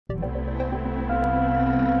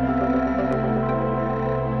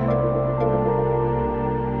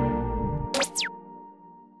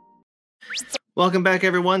Welcome back,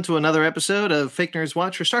 everyone, to another episode of Fake Nerds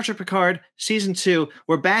Watch for Star Trek Picard Season 2.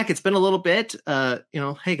 We're back. It's been a little bit.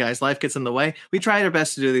 Hey, guys, life gets in the way. We tried our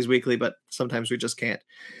best to do these weekly, but sometimes we just can't.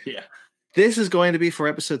 Yeah. This is going to be for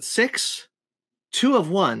Episode 6, 2 of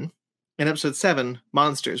 1, and Episode 7,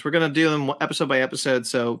 Monsters. We're going to do them episode by episode,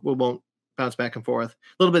 so we won't bounce back and forth. A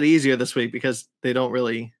little bit easier this week because they don't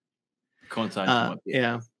really coincide.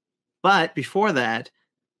 Yeah. But before that,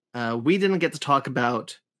 we didn't get to talk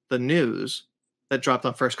about the news that dropped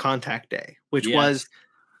on First Contact Day, which was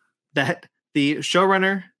that the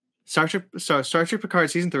showrunner, Star Trek Picard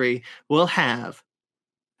Season 3, will have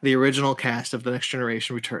the original cast of The Next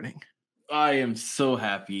Generation returning. I am so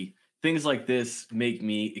happy. Things like this make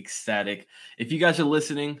me ecstatic. If you guys are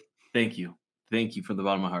listening, thank you. Thank you from the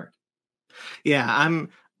bottom of my heart. Yeah,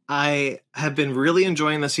 I have been really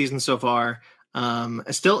enjoying the season so far. I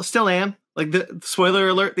still am. Like, the spoiler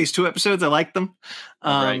alert, these 2 episodes, I like them.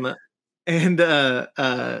 Right. And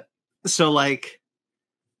so, like,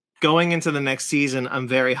 going into the next season, I'm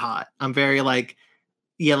very hot. I'm very like,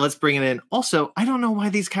 yeah, let's bring it in. Also, I don't know why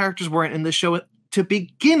these characters weren't in the show to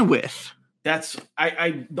begin with. That's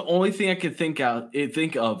the only thing I could think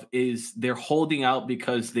of is they're holding out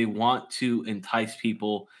because they want to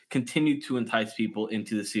continue to entice people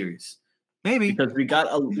into the series. Maybe because we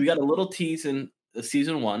got a little tease in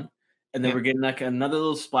season 1. And then we're getting like another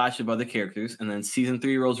little splash of other characters. And then season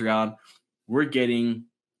 3 rolls around. We're getting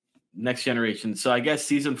Next Generation. So I guess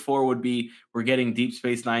season 4 would be we're getting Deep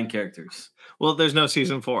Space Nine characters. Well, there's no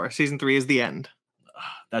season 4. Season 3 is the end.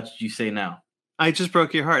 That's what you say now. I just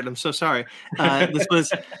broke your heart. I'm so sorry. This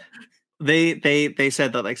was they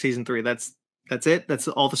said that like season 3. That's it. That's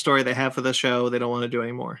all the story they have for the show. They don't want to do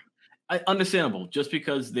anymore. Understandable, just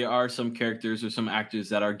because there are some characters or some actors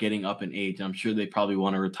that are getting up in age. I'm sure they probably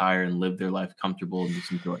want to retire and live their life comfortable and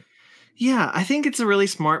just enjoy. Yeah, I think it's a really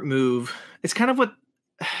smart move. It's kind of what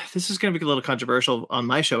this is going to be a little controversial on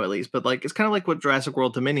my show, at least, but like it's kind of like what Jurassic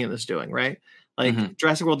World Dominion is doing, right? Like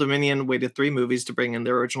Jurassic World Dominion waited 3 movies to bring in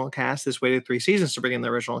their original cast. This waited 3 seasons to bring in the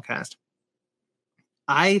original cast.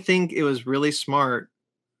 I think it was really smart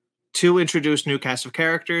to introduce new cast of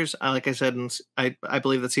characters. Like I said, I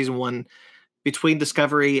believe that season 1, between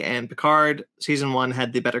Discovery and Picard, season 1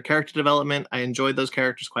 had the better character development. I enjoyed those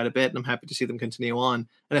characters quite a bit, and I'm happy to see them continue on.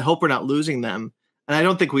 And I hope we're not losing them. And I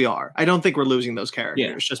don't think we are. I don't think we're losing those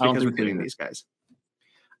characters just because we're getting these guys.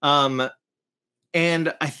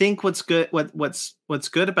 And I think what's good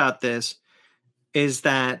about this is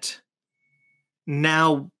that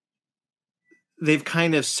now they've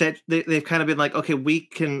kind of been like, okay, we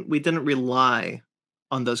didn't rely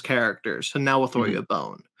on those characters, so now we'll throw you a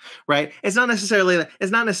bone, right? It's not necessarily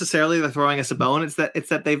they're throwing us a bone. It's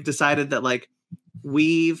that they've decided that like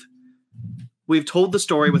we've told the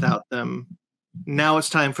story without them. Now it's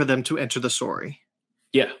time for them to enter the story.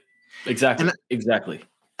 Yeah, exactly. Exactly.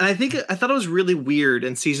 And I thought it was really weird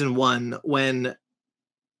in season 1 when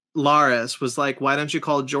Laris was like, why don't you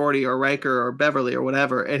call Geordi or Riker or Beverly or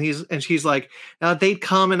whatever? And she's like, they'd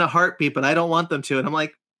come in a heartbeat, but I don't want them to. And I'm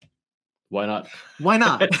like, why not? Why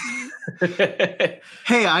not?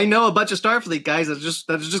 Hey, I know a bunch of Starfleet guys that's just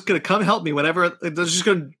going to come help me whenever. They're just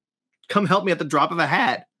going to come help me at the drop of a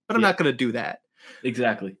hat. But I'm not going to do that.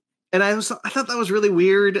 Exactly. And I thought that was really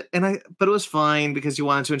weird. But it was fine because you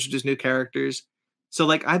wanted to introduce new characters. So,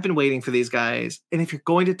 like, I've been waiting for these guys. And if you're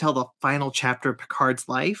going to tell the final chapter of Picard's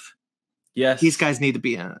life, yes, these guys need to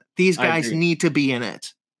be in it. These guys need to be in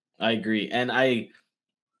it. I agree. And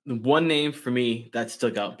one name for me that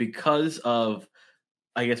stuck out because of,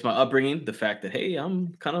 I guess, my upbringing, the fact that, hey,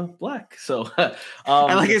 I'm kind of black. So,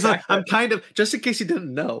 I'm kind of, just in case you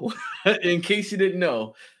didn't know. In case you didn't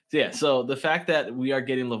know. Yeah, so the fact that we are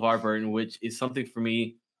getting LeVar Burton, which is something for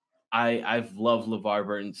me, I've loved LeVar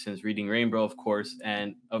Burton since reading Rainbow, of course,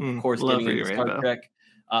 and of course getting into Star Trek.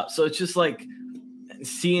 So it's just like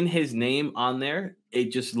seeing his name on there,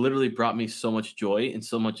 it just literally brought me so much joy and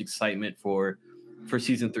so much excitement for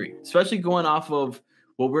season 3, especially going off of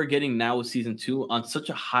what we're getting now with season 2 on such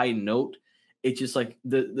a high note. It's just like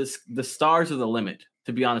the stars are the limit,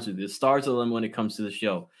 to be honest with you. The stars are the limit when it comes to the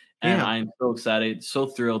show. And I'm so excited, so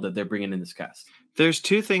thrilled that they're bringing in this cast. There's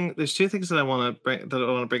two things that I want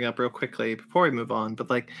to bring up real quickly before we move on.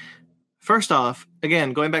 But like, first off,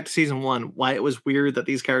 again, going back to season 1, why it was weird that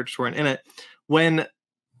these characters weren't in it. When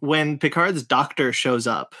Picard's doctor shows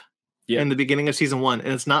up in the beginning of season 1,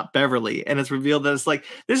 and it's not Beverly, and it's revealed that it's like,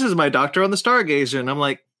 this is my doctor on the Stargazer, and I'm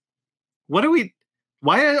like,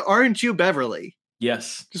 why aren't you Beverly?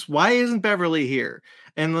 Yes. Just why isn't Beverly here?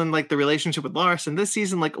 And then like the relationship with Lars. And this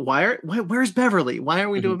season, like, where's Beverly? Why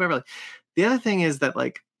aren't we doing Beverly? The other thing is that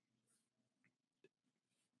like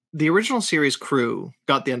the original series crew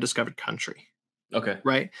got the Undiscovered Country. Okay.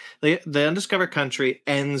 Right? The Undiscovered Country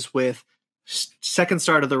ends with second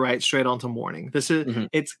start of the right straight onto morning. This is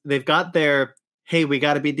they've got their, hey, we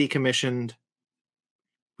got to be decommissioned.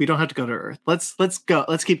 We don't have to go to Earth. Let's go.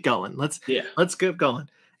 Let's keep going. Let's keep going.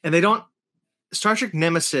 And they don't. Star Trek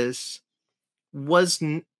Nemesis was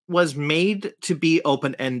made to be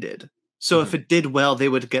open ended. So if it did well, they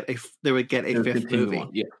would get a fifth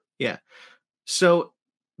movie. Yeah. So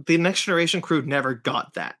the Next Generation crew never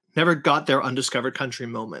got that. Never got their Undiscovered Country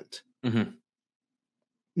moment.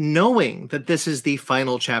 Knowing that this is the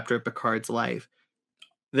final chapter of Picard's life,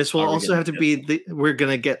 this will also have to be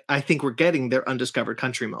I think we're getting their Undiscovered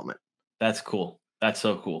Country moment. That's cool. That's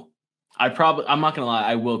so cool. I'm not gonna lie,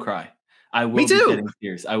 I will cry. I will Me too. be shedding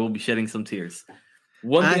tears. I will be shedding some tears.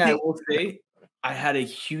 One thing I will say, I had a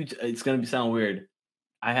huge, it's gonna sound weird.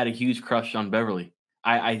 I had a huge crush on Beverly.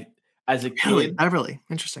 I as a kid, Beverly,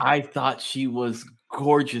 interesting. I thought she was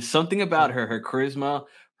gorgeous. Something about her charisma,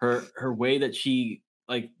 her way that she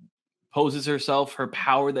like poses herself, her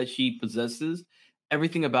power that she possesses,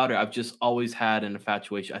 everything about her, I've just always had an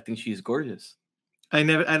infatuation. I think she's gorgeous. I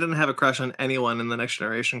didn't have a crush on anyone in the Next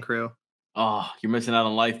Generation crew. Oh, you're missing out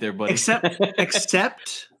on life there, buddy.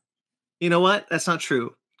 Except, you know what? That's not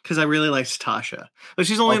true. Because I really liked Tasha. But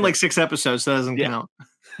she's only in like 6 episodes, so that doesn't count.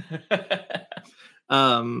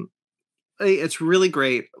 It's really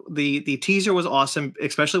great. The teaser was awesome,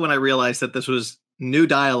 especially when I realized that this was new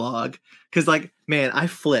dialogue. Because like, man, I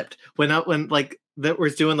flipped when like that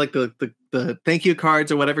was doing like the thank you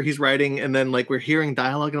cards or whatever he's writing, and then like we're hearing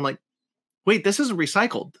dialogue, and I'm like, wait, this isn't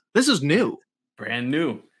recycled. This is new, brand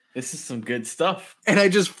new. This is some good stuff. And I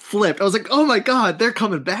just flipped. I was like, oh my god, they're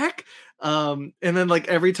coming back. And then like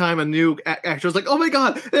every time a new actor was like, oh my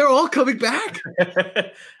god, they're all coming back.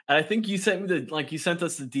 And I think you sent me you sent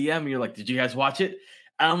us the DM and you're like, did you guys watch it?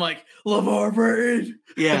 And I'm like, LeVar Burton.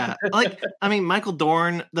 Yeah. Like, I mean, Michael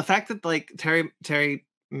Dorn, the fact that like Terry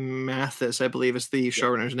Mathis, I believe is the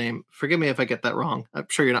showrunner's name. Forgive me if I get that wrong. I'm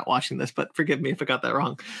sure you're not watching this, but forgive me if I got that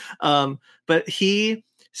wrong. But he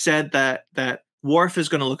said that Worf is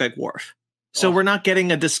going to look like Worf. So we're not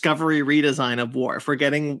getting a Discovery redesign of Worf. We're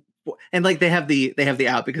getting, and like they have the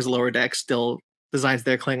out because Lower Deck still designs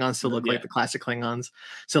their Klingons to look like the classic Klingons.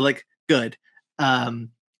 So like good.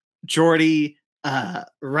 Geordi,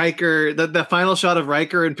 Riker, the final shot of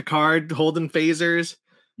Riker and Picard holding phasers.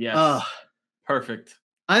 Yes. Perfect.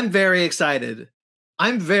 I'm very excited.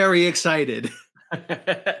 And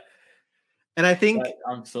I think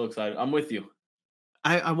I'm so excited. I'm with you.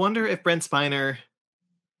 I wonder if Brent Spiner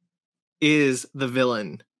is the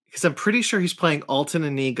villain, because I'm pretty sure he's playing Alton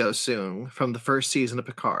Inigo soon from the first season of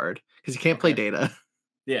Picard, because he can't play Data.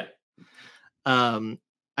 Yeah.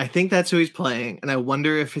 I think that's who he's playing, and I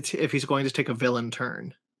wonder if he's going to take a villain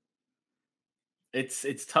turn.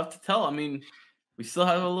 It's tough to tell. I mean, we still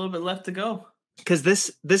have a little bit left to go. Because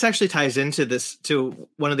this actually ties to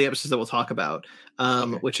one of the episodes that we'll talk about,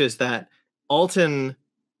 which is that Alton,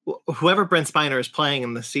 whoever Brent Spiner is playing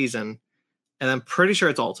in this season, and I'm pretty sure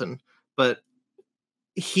it's Alton, but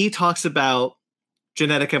he talks about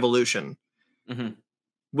genetic evolution,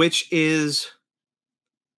 which is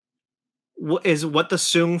what the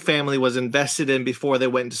Soong family was invested in before they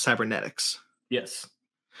went into cybernetics. Yes.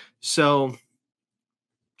 So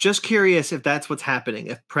just curious if that's what's happening.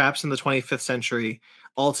 If perhaps in the 25th century,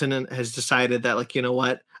 Alton has decided that, like, you know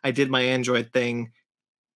what? I did my android thing.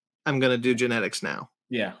 I'm going to do genetics now.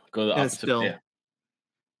 Yeah. Go the opposite.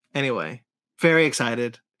 Anyway, very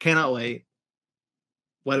excited. Cannot wait.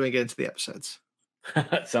 Why don't we get into the episodes?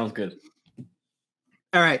 Sounds good.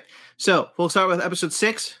 All right. So we'll start with episode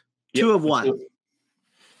 6, 2 of 1.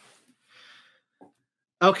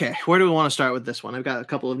 Okay. Where do we want to start with this one? I've got a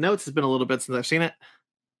couple of notes. It's been a little bit since I've seen it.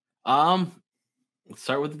 Let's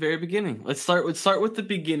start with the very beginning. Let's start with the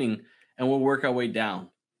beginning, and we'll work our way down.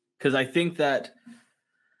 Because I think that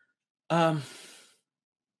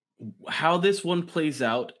how this one plays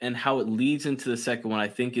out and how it leads into the second one, I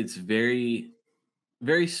think it's very,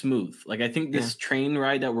 very smooth. Like, I think this train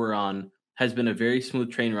ride that we're on has been a very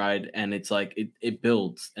smooth train ride, and it's like it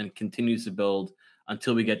builds and continues to build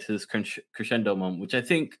until we get to this crescendo moment, which I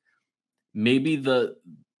think maybe the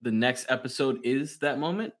next episode is that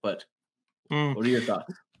moment. But what are your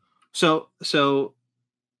thoughts? So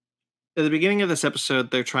at the beginning of this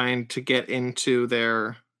episode, they're trying to get into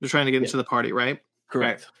into the party, right?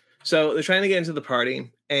 Correct. Right. So they're trying to get into the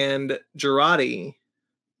party, and Girardi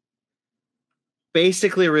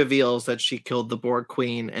basically reveals that she killed the Borg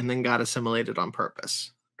Queen and then got assimilated on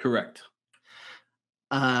purpose. Correct.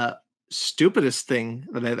 Stupidest thing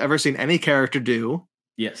that I've ever seen any character do.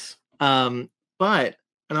 Yes. But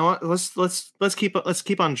and I want let's keep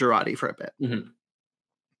on Jurati for a bit.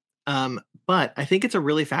 Mm-hmm. But I think it's a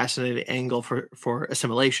really fascinating angle for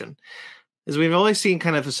assimilation. Is we've always seen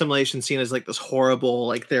kind of assimilation seen as like this horrible,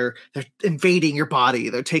 like they're invading your body,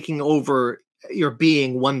 they're taking over your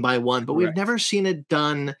being one by one, but we've never seen it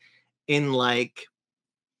done in like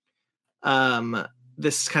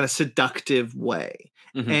this kind of seductive way.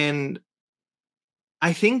 Mm-hmm. And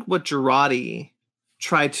I think what Jurati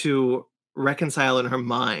tried to reconcile in her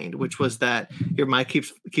mind, which was that your mic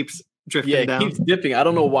keeps drifting down. Yeah, it keeps dipping. I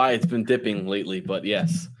don't know why it's been dipping lately, but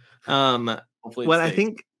yes. Hopefully what I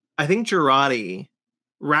think Jurati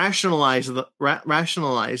rationalized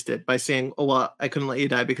it by saying, "Oh well, I couldn't let you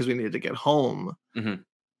die because we needed to get home." Mm-hmm.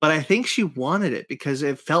 But I think she wanted it because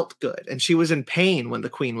it felt good, and she was in pain when the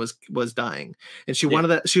queen was dying, and she wanted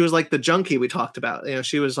that. She was like the junkie we talked about. You know,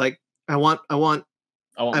 she was like, "I want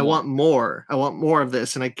more. I want more of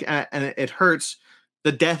this," and it hurts.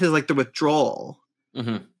 The death is like the withdrawal,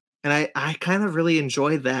 and I kind of really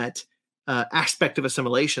enjoy that aspect of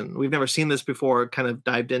assimilation. We've never seen this before, kind of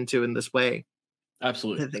dived into in this way.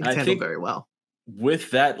 Absolutely, I think it's handled very well. With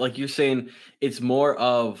that, like you're saying, it's more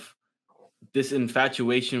of this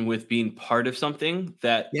infatuation with being part of something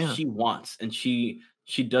that she wants, and she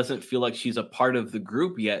doesn't feel like she's a part of the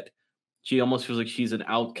group yet. She almost feels like she's an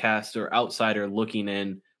outcast or outsider looking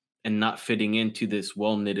in and not fitting into this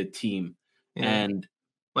well-knitted team. And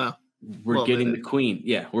we're getting the queen.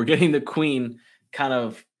 Yeah, we're getting the queen kind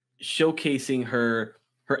of showcasing her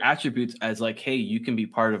attributes as like, hey, you can be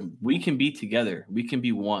part of, we can be together, we can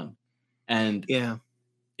be one. And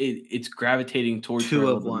it's gravitating towards her a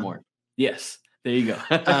little bit more. Yes, there you go.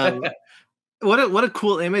 What a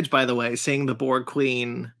cool image, by the way, seeing the Borg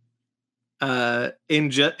Queen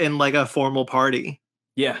in like a formal party.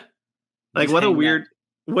 Yeah, like what a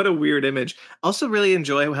weird image. Also, really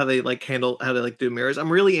enjoy how they like do mirrors.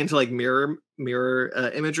 I'm really into like mirror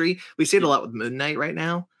imagery. We see it a lot with Moon Knight right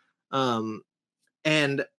now,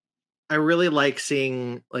 and I really like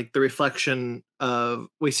seeing like the reflection of,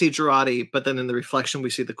 we see Jurati, but then in the reflection we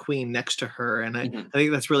see the queen next to her, and I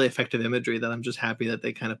think that's really effective imagery that I'm just happy that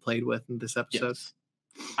they kind of played with in this episode.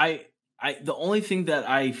 Yes. The only thing that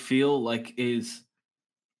I feel like is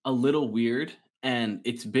a little weird, and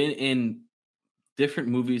it's been in different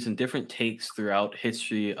movies and different takes throughout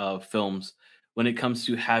history of films, when it comes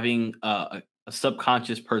to having a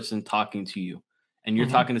subconscious person talking to you, and you're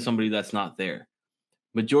talking to somebody that's not there.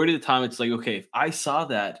 Majority of the time, it's like, okay, if I saw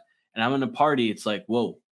that and I'm in a party, it's like,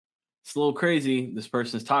 whoa, it's a little crazy. This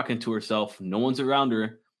person's talking to herself. No one's around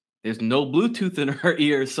her. There's no Bluetooth in her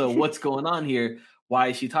ear. So what's going on here? Why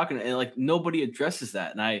is she talking? And like nobody addresses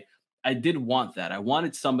that. And I did want that. I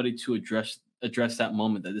wanted somebody to address that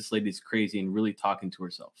moment that this lady's crazy and really talking to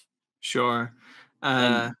herself. Sure.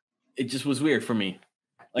 And it just was weird for me.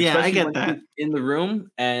 Like, yeah, I get that. In the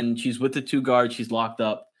room and she's with the two guards, she's locked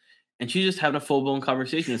up, and she's just having a full-blown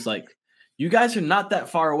conversation. It's like, you guys are not that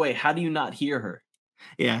far away. How do you not hear her?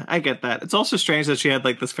 Yeah, I get that. It's also strange that she had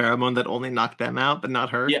like this pheromone that only knocked them out, but not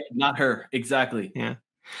her. Yeah, not her. Exactly. Yeah.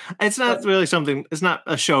 It's not really something, it's not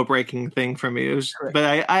a show-breaking thing for me. It was,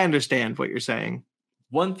 but I understand what you're saying.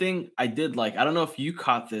 One thing I did like, I don't know if you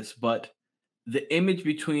caught this, but the image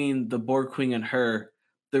between the Borg Queen and her,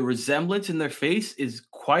 the resemblance in their face is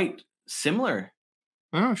quite similar.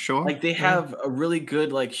 Oh, sure. Like they have a really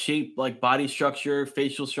good like shape, like body structure,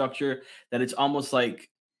 facial structure, that it's almost like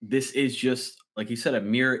this is just, like you said, a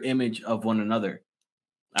mirror image of one another.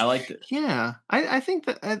 I liked it. Yeah, I think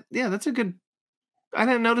that that's a good. I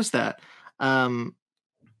didn't notice that.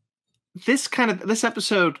 This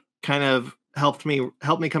episode kind of helped me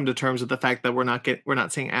come to terms with the fact that we're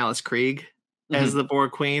not seeing Alice Krieg as the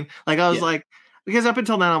Borg Queen. Like I was like, because up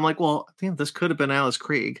until now I'm like, well, damn, this could have been Alice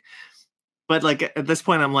Krieg. But like at this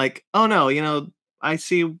point, I'm like, oh no, I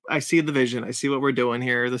see the vision. I see what we're doing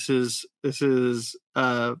here. This is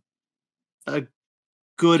a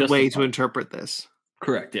good way to interpret this.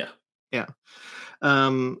 Correct. Yeah. Yeah.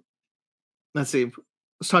 Let's see.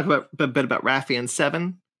 Let's talk about a bit about Raffi and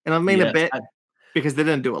Seven, and I mean a bit because they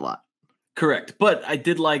didn't do a lot. Correct, but I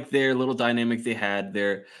did like their little dynamic they had.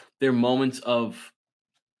 Their moments of,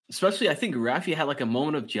 especially I think Raffi had like a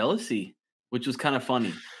moment of jealousy, which was kind of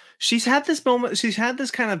funny. She's had this moment. She's had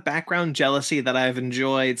this kind of background jealousy that I've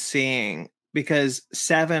enjoyed seeing, because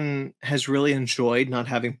Seven has really enjoyed not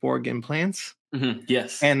having Borg implants.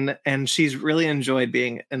 Yes. And she's really enjoyed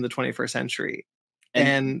being in the 21st century.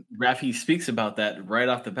 And Raffi speaks about that right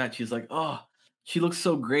off the bat. She's like, oh, she looks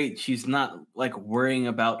so great. She's not like worrying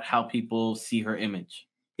about how people see her image.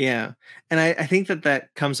 Yeah, and I think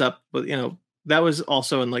that comes up with, that was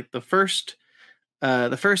also in like the first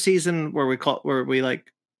season where we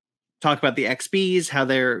like talk about the XBs, how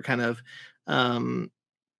they're kind of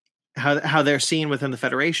how they're seen within the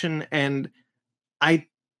Federation, and I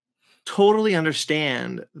totally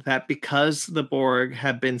understand that because the Borg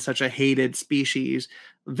have been such a hated species,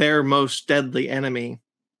 their most deadly enemy,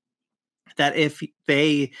 that if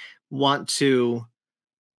they want to,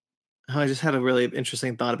 I just had a really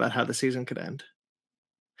interesting thought about how the season could end.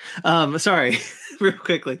 Sorry, real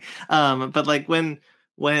quickly. But like when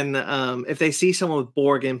if they see someone with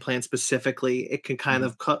Borg implants specifically, it can kind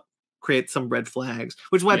of create some red flags,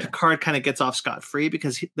 which is why Picard kind of gets off scot-free,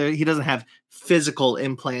 because he doesn't have physical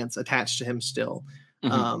implants attached to him still.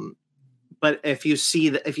 But if you see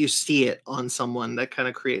it on someone, that kind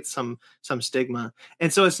of creates some stigma.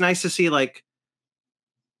 And so it's nice to see like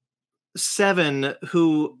Seven,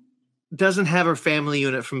 who doesn't have her family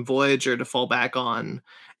unit from Voyager to fall back on,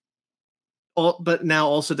 but now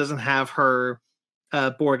also doesn't have her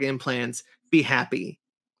Borg implants, be happy.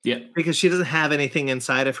 Yeah. Because she doesn't have anything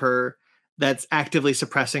inside of her that's actively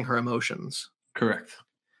suppressing her emotions. Correct.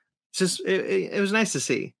 It's just, it was nice to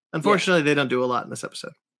see. Unfortunately, they don't do a lot in this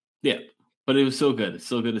episode. Yeah, but it was so good. It's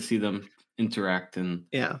so good to see them interact, and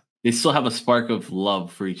yeah, they still have a spark of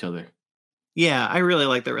love for each other. Yeah, I really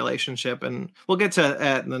like their relationship, and we'll get to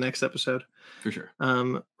that in the next episode. For sure.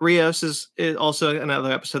 Rios is also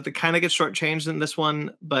another episode that kind of gets shortchanged in this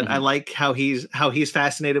one, but I like how he's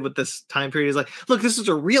fascinated with this time period. He's like, look, this is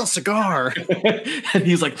a real cigar. And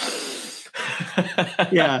he's like,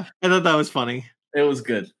 yeah, I thought that was funny. It was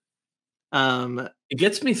good. It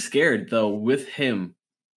gets me scared though with him.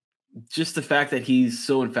 Just the fact that he's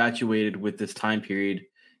so infatuated with this time period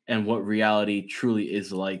and what reality truly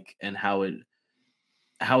is like, and how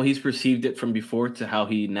he's perceived it from before to how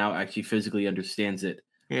he now actually physically understands it.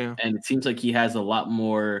 Yeah. And it seems like he has a lot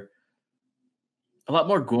more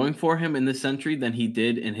going for him in this century than he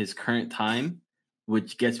did in his current time,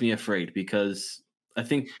 which gets me afraid, because I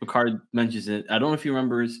think Picard mentions it. I don't know if he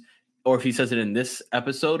remembers or if he says it in this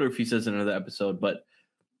episode or if he says it in another episode, but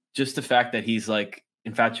just the fact that he's like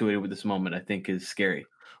infatuated with this moment, I think, is scary.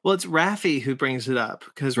 Well, it's Raffi who brings it up,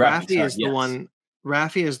 because Raffi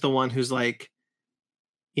is the one who's like,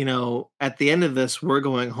 at the end of this, we're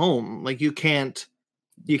going home. Like, you can't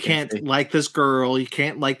like this girl. You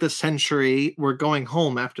can't like this century. We're going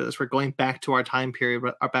home after this. We're going back to our time period,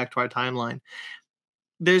 or back to our timeline.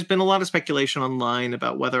 There's been a lot of speculation online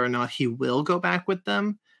about whether or not he will go back with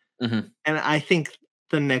them. And I think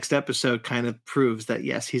the next episode kind of proves that,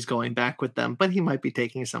 yes, he's going back with them, but he might be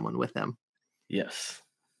taking someone with him. Yes.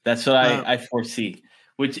 That's what I foresee,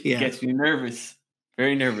 which gets me nervous,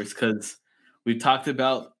 very nervous, because we talked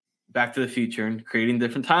about Back to the Future and creating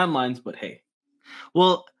different timelines, but hey.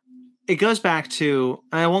 Well, it goes back to,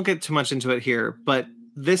 and I won't get too much into it here, but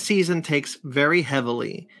this season takes very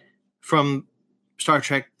heavily from Star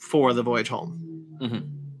Trek IV: The Voyage Home.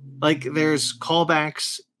 Like, there's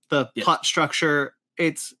callbacks, the plot structure.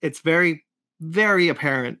 It's very, very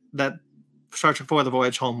apparent that Star Trek IV: The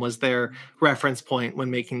Voyage Home was their reference point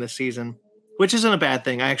when making this season, which isn't a bad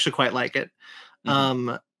thing. I actually quite like it.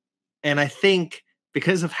 And I think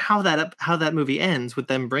because of how that movie ends with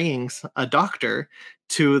them bringing a doctor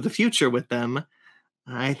to the future with them,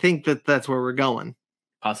 I think that's where we're going.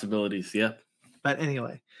 Possibilities, yeah. But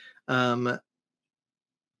anyway,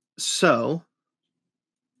 so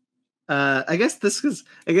I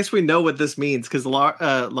guess we know what this means, because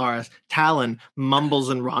Laura Talon mumbles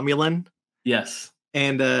in Romulan. Yes.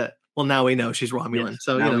 And well, now we know she's Romulan. Yes,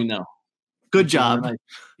 so now we know. Good job.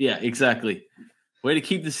 Yeah, exactly. Way to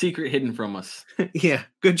keep the secret hidden from us. Yeah,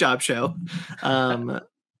 good job, show.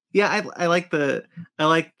 Yeah, I like the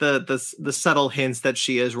subtle hints that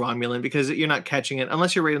she is Romulan, because you're not catching it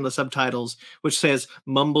unless you're reading the subtitles, which says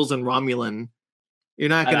mumbles and Romulan. You're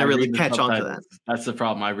not going to really catch on to that. That's the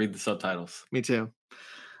problem. I read the subtitles. Me too.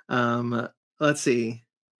 Let's see.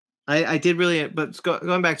 I did really, but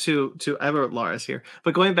going back to I wrote Laura's here,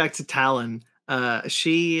 but going back to Talon,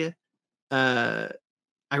 she, I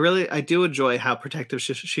do enjoy how protective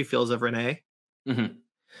she feels of Renee.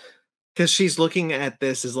 Because she's looking at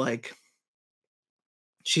this as like,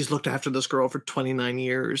 she's looked after this girl for 29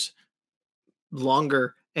 years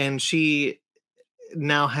longer, and she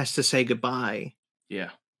now has to say goodbye.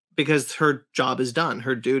 Yeah. Because her job is done.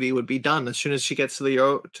 Her duty would be done. As soon as she gets to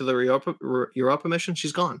the Europa mission,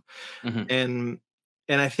 she's gone. And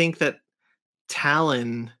I think that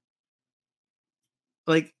Talon,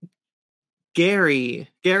 like Gary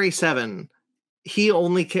 7, he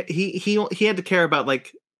had to care about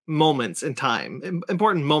like moments in time.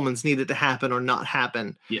 Important moments needed to happen or not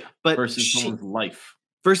happen. Yeah. But versus someone's life.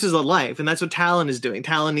 Versus a life, and that's what Talon is doing.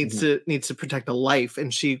 Talon needs to protect a life,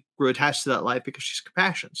 and she grew attached to that life because she's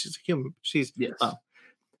compassionate. She's a human.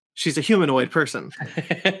 She's a humanoid person.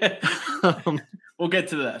 We'll get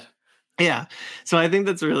to that. Yeah. So I think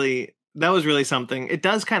that was really something. It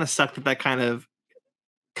does kind of suck that kind of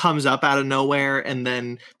comes up out of nowhere, and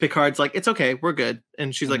then Picard's like, "It's okay, we're good,"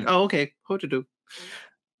 and she's like, "Oh, okay, what to do?"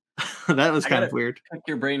 That was kind of weird. Pick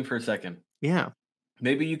your brain for a second. Yeah.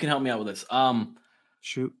 Maybe you can help me out with this.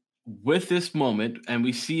 Shoot. With this moment, and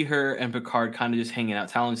we see her and Picard kind of just hanging out.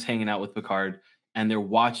 Talon's hanging out with Picard, and they're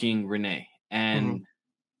watching Renee. And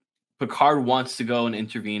Picard wants to go and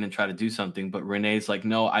intervene and try to do something, but Renee's like,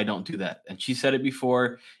 "No, I don't do that." And she said it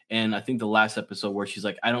before, and I think the last episode where she's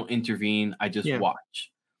like, "I don't intervene, I just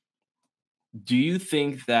watch." Do you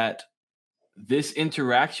think that this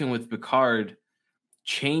interaction with Picard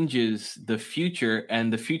changes the future,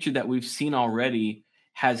 and the future that we've seen already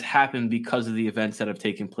has happened because of the events that have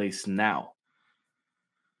taken place now?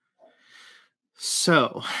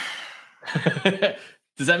 So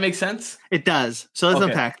does that make sense? It does. So let's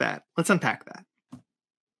unpack that.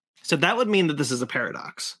 So that would mean that this is a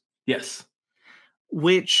paradox. Yes.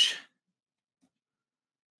 Which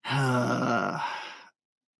that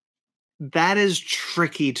is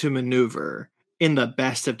tricky to maneuver in the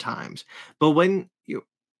best of times. But when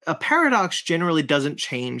a paradox generally doesn't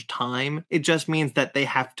change time, it just means that they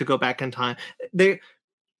have to go back in time. They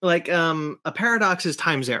like a paradox is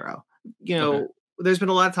time zero. There's been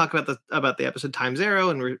a lot of talk about the episode Time Zero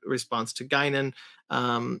in response to Guinan.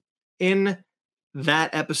 In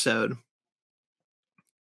that episode,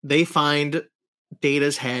 they find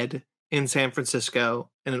Data's head in San Francisco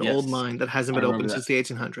in an old mine that hasn't been opened since the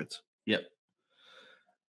 1800s. Yep.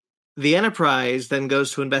 The Enterprise then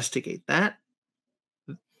goes to investigate that.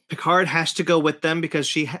 Picard has to go with them because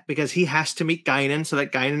he has to meet Guinan, so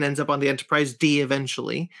that Guinan ends up on the Enterprise D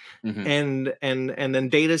eventually, and then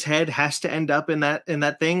Data's head has to end up in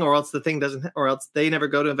that thing, or else the thing doesn't, or else they never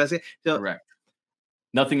go to investigate. So, correct.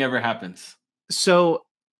 Nothing ever happens. So,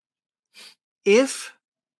 if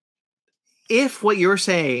what you're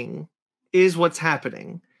saying is what's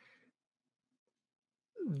happening,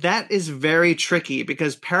 that is very tricky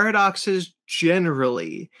because paradoxes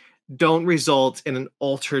generally don't result in an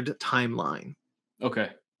altered timeline. Okay.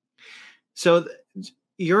 So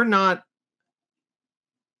you're not...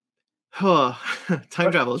 time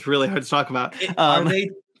travel is really hard to talk about.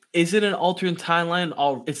 Is it an alternate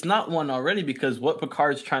timeline? It's not one already, because what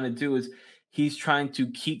Picard's trying to do is he's trying to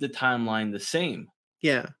keep the timeline the same.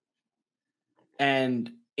 Yeah.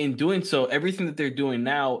 And in doing so, everything that they're doing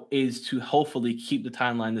now is to hopefully keep the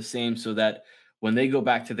timeline the same so that when they go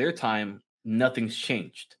back to their time, nothing's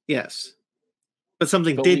changed. Yes. But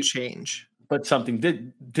something did change. But something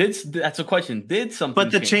did that's a question. Did something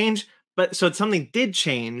change? Something did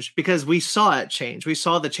change because we saw it change. We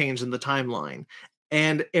saw the change in the timeline.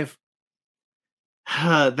 And if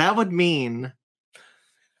that would mean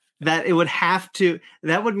that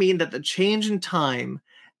that would mean that the change in time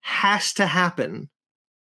has to happen.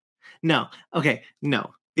 No. Okay.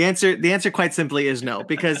 No. The answer quite simply is no,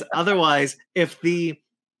 because otherwise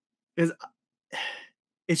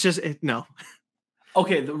no.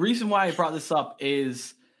 Okay. The reason why I brought this up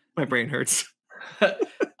is my brain hurts.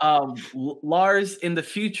 Lars in the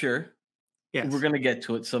future, yes, we're going to get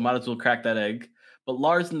to it, so might as well crack that egg. But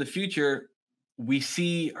Lars in the future, we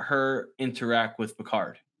see her interact with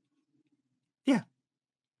Picard. Yeah.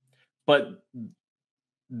 But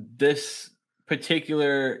this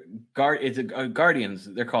particular guardians,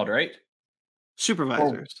 they're called, right?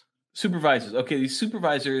 Supervisors. Supervisors. Okay, these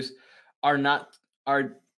supervisors are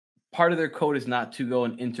part of their code is not to go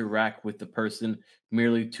and interact with the person,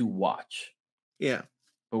 merely to watch. Yeah.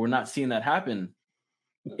 But we're not seeing that happen.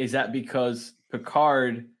 Is that because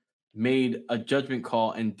Picard made a judgment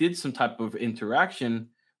call and did some type of interaction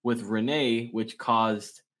with Renee, which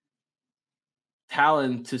caused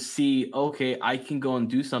Talon to see, okay, I can go and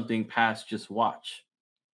do something past just watch?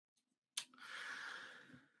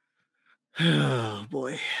 Oh,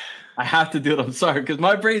 boy. I have to do it. I'm sorry, because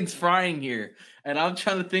my brain's frying here. And I'm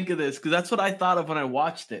trying to think of this, because that's what I thought of when I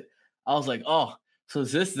watched it. I was like, oh, so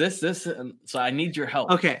is this. And so I need your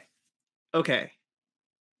help. Okay.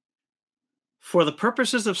 For the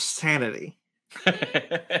purposes of sanity,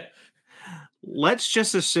 let's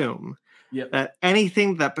just assume that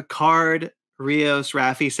anything that Picard, Rios,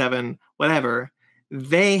 Raffi, Seven, whatever,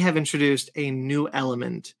 they have introduced a new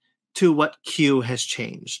element to what Q has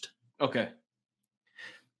changed. Okay.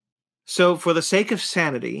 So for the sake of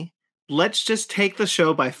sanity, let's just take the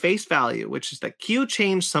show by face value, which is that Q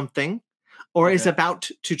changed something, or is about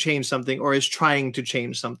to change something, or is trying to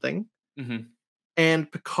change something. Mm-hmm.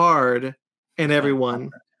 And Picard and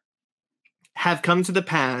everyone have come to the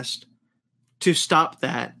past to stop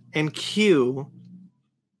that. And Q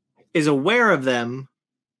is aware of them.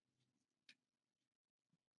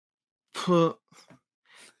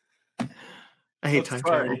 I hate time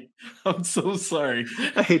travel. I'm so sorry.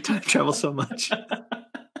 I hate time travel so much.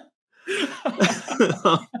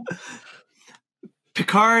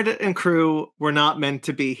 Picard and crew were not meant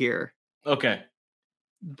to be here. Okay.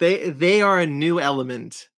 They are a new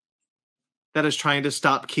element that is trying to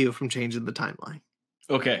stop Q from changing the timeline.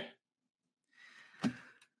 Okay.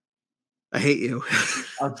 I hate you.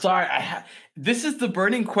 I'm sorry. This is the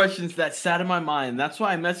burning questions that sat in my mind. That's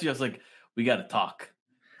why I messaged you. I was like, we got to talk.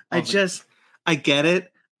 I get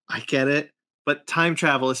it. But time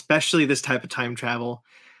travel, especially this type of time travel,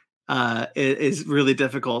 is really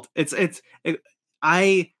difficult.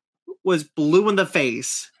 I was blue in the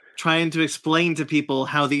face trying to explain to people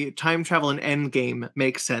how the time travel in Endgame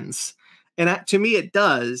makes sense. And to me, it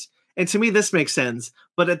does. And to me, this makes sense.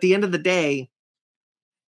 But at the end of the day,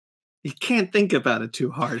 you can't think about it too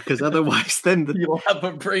hard, because otherwise, then you'll have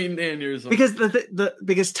a brain aneurysm.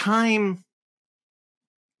 Because time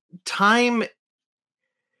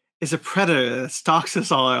is a predator that stalks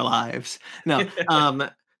us all our lives. No,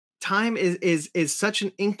 time is such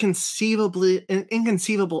an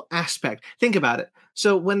inconceivable aspect. Think about it.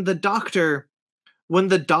 So when the doctor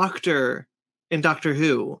in Doctor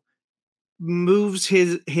Who moves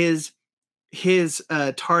his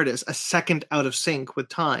TARDIS a second out of sync with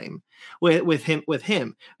time, with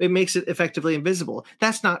him, it makes it effectively invisible.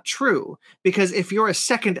 That's not true, because if you're a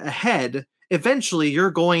second ahead, eventually you're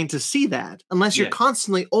going to see that, unless you're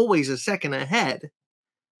constantly always a second ahead.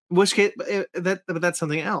 In which case, that's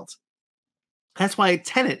something else. That's why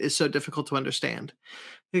Tenet is so difficult to understand,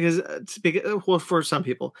 because for some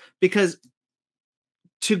people, because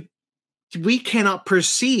we cannot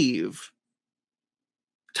perceive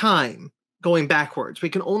time going backwards. We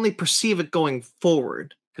can only perceive it going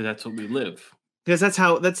forward, because that's what we live. Because that's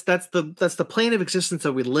the plane of existence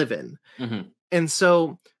that we live in. Mm-hmm. And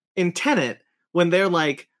so in Tenet, when they're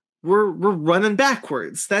like, we're running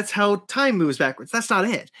backwards, that's how time moves backwards. That's not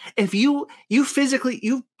it. If you physically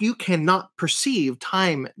you cannot perceive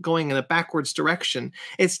time going in a backwards direction,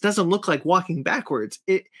 it doesn't look like walking backwards.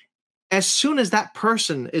 As soon as that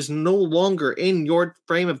person is no longer in your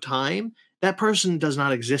frame of time, that person does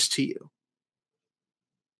not exist to you.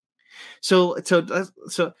 So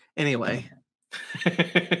anyway,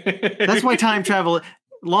 that's why time travel.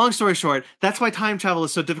 Long story short, that's why time travel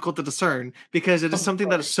is so difficult to discern, because it is something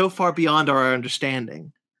that is so far beyond our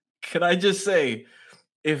understanding. Can I just say,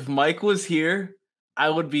 if Mike was here, I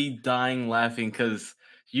would be dying laughing, because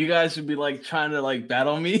you guys would be like trying to like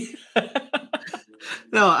battle me.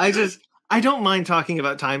 No, I don't mind talking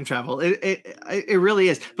about time travel. It really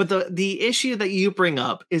is. But the issue that you bring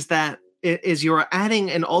up is that you're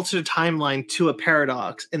adding an alternate timeline to a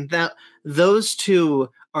paradox, and that those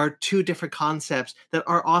two are two different concepts that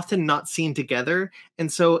are often not seen together. And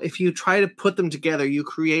so if you try to put them together, you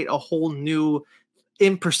create a whole new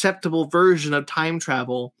imperceptible version of time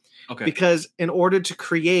travel. Okay. Because in order to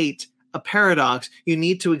create a paradox, you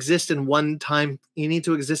need to exist in one time. You need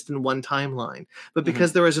to exist in one timeline. But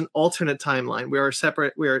because there is an alternate timeline, we are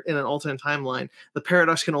in an alternate timeline, the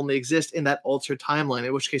paradox can only exist in that altered timeline,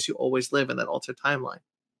 in which case you always live in that altered timeline.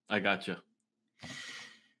 I gotcha.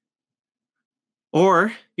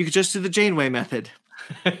 Or you could just do the Janeway method.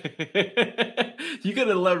 You could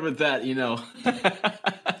have led with that,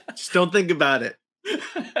 Just don't think about it.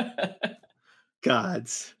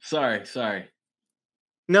 Gods. Sorry.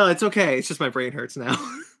 No, it's okay. It's just my brain hurts now.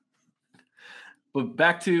 But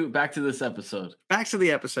back to this episode. Back to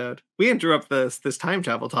the episode. We interrupt this time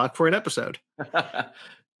travel talk for an episode.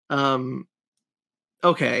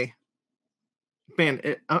 Okay. Man,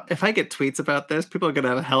 if I get tweets about this, people are gonna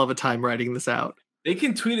have a hell of a time writing this out. They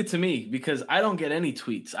can tweet it to me, because I don't get any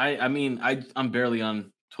tweets. I'm barely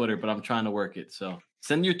on Twitter, but I'm trying to work it. So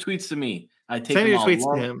send your tweets to me. Send your tweets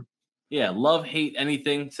to him. Yeah, love, hate,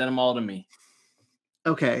 anything. Send them all to me.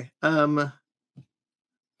 Okay.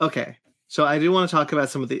 Okay. So I do want to talk about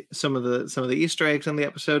some of the Easter eggs in the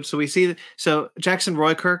episode. So we see Jackson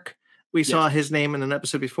Roykirk. We saw his name in an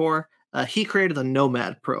episode before. He created the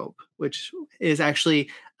Nomad probe, which is actually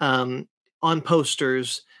on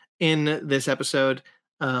posters in this episode.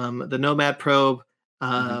 The Nomad probe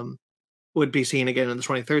would be seen again in the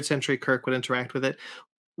 23rd century. Kirk would interact with it.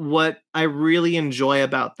 What I really enjoy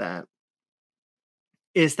about that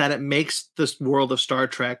is that it makes this world of Star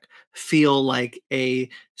Trek feel like a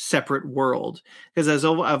separate world. Because as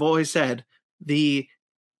I've always said, the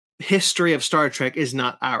history of Star Trek is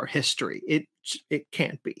not our history. It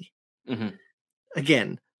can't be. Mm-hmm.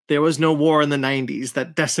 Again, there was no war in the 90s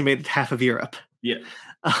that decimated half of Europe. Yeah.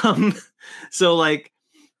 So like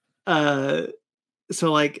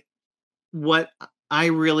what I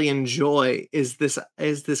really enjoy is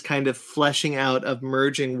this kind of fleshing out of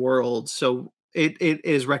merging worlds. So it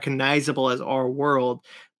is recognizable as our world,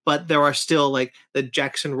 but there are still like the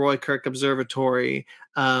Jackson Roykirk Observatory,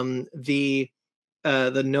 the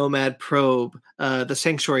Nomad Probe, the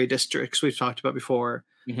Sanctuary Districts we've talked about before.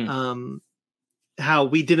 Mm-hmm. How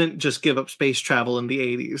we didn't just give up space travel in the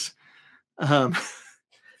 80s.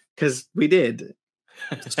 Because we did.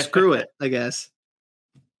 Screw it, I guess.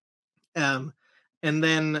 And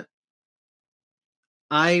then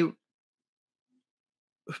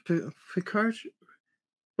Picard.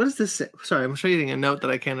 What does this say? Sorry, I'm reading a note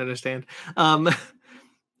that I can't understand. And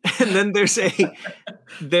then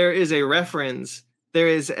there is a reference. There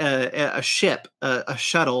is a ship, a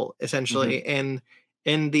shuttle, essentially,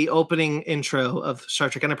 in the opening intro of Star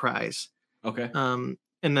Trek Enterprise. Okay. And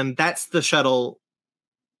then that's the shuttle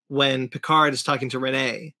when Picard is talking to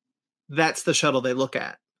Renee. That's the shuttle they look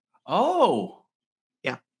at. Oh.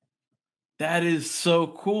 Yeah. That is so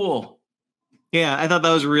cool. Yeah, I thought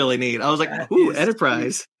that was really neat. I was like, ooh,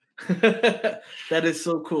 Enterprise. That is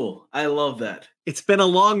so cool. I love that. It's been a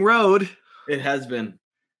long road. It has been.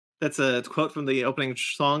 That's a quote from the opening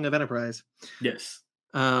song of Enterprise. Yes.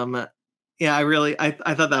 Yeah,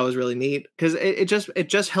 I thought that was really neat because it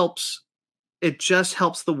just helps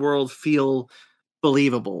the world feel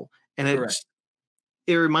believable. And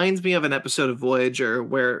it reminds me of an episode of Voyager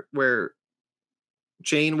where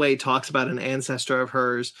Janeway talks about an ancestor of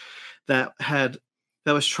hers that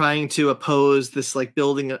was trying to oppose this like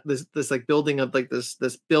building this building of like this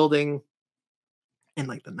building in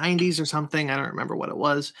like the 90s or something. I don't remember what it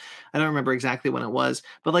was. I don't remember exactly when it was,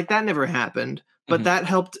 but like that never happened. But that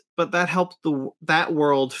helped that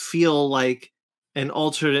world feel like an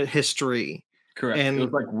alternate history. Correct. And it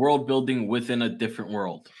was like world building within a different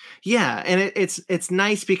world. Yeah, and it's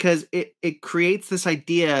nice because it creates this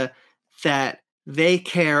idea that they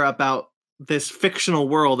care about this fictional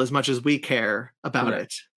world as much as we care about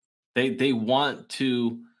it. They want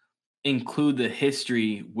to include the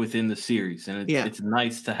history within the series, and it's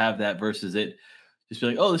nice to have that versus it just be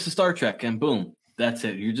like, oh, this is Star Trek, and boom, that's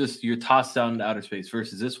it. You're tossed down into outer space.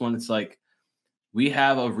 Versus this one, it's like we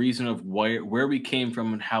have a reason of where we came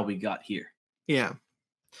from and how we got here. Yeah.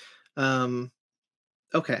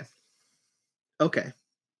 Okay.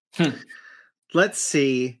 Let's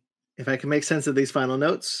see if I can make sense of these final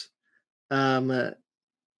notes.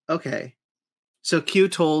 Okay. So Q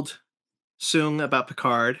told Soong about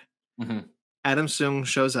Picard. Mm-hmm. Adam Soong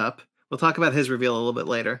shows up. We'll talk about his reveal a little bit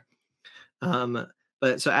later.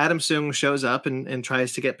 But so Adam Soong shows up and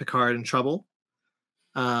tries to get Picard in trouble.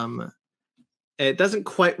 It doesn't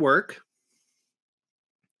quite work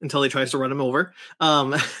until he tries to run him over.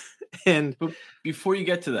 And but before you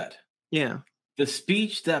get to that, the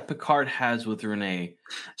speech that Picard has with Renee.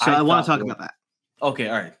 So I want to talk about that. Okay,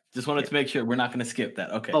 all right. Just wanted to make sure we're not going to skip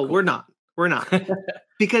that. Okay. Oh, cool. We're not.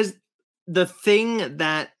 Because the thing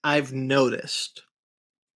that I've noticed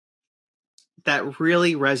that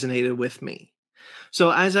really resonated with me. So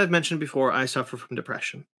as I've mentioned before, I suffer from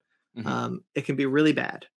depression. Mm-hmm. It can be really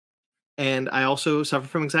bad. And I also suffer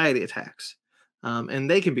from anxiety attacks. And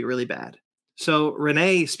they can be really bad. So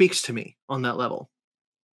Renee speaks to me on that level.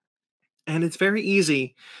 And it's very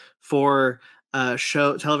easy for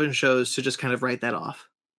television shows to just kind of write that off.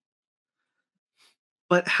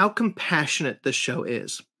 But how compassionate this show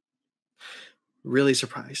is really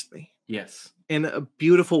surprised me. Yes. In a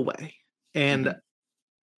beautiful way. And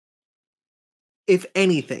if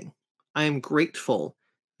anything, I am grateful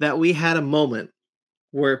that we had a moment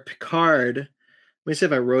where Picard, let me see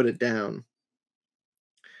if I wrote it down.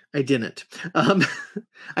 I didn't. I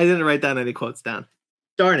didn't write down any quotes down.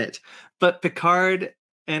 Darn it. But Picard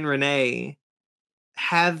and Renee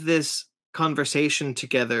have this conversation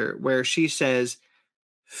together where she says,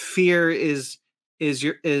 fear is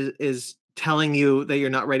telling you that you're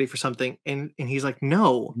not ready for something. And he's like,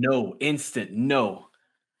 no. No, instant. No.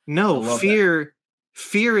 No, fear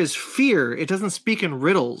is fear. It doesn't speak in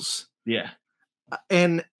riddles. Yeah.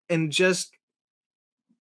 And just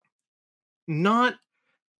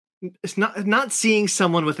it's not seeing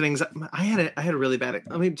someone with an anxiety. I had a really bad.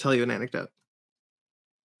 Let me tell you an anecdote.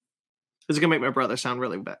 This is gonna make my brother sound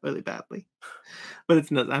really badly, but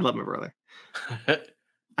it's not. I love my brother. I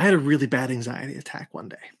had a really bad anxiety attack one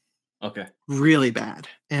day. Okay. Really bad.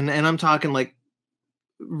 And I'm talking like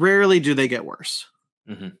rarely do they get worse.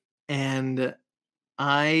 Mm-hmm. And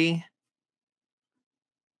I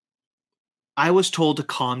was told to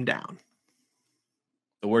calm down.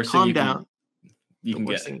 The worst thing Calm you down. the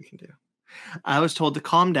Worst get. thing you can do. I was told to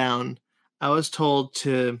calm down. I was told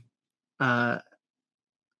to uh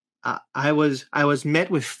I was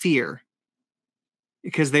met with fear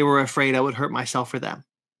because they were afraid I would hurt myself or them.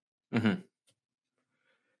 Mm-hmm.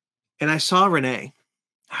 And I saw Renee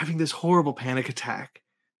having this horrible panic attack,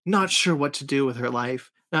 not sure what to do with her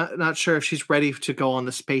life, not sure if she's ready to go on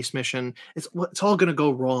the space mission. It's all going to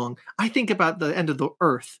go wrong. I think about the end of the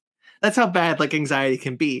Earth. That's how bad like anxiety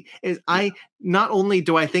can be. Is I not only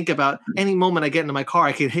do I think about any moment I get into my car,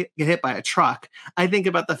 I could get hit by a truck. I think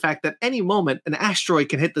about the fact that any moment an asteroid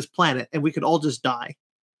can hit this planet and we could all just die.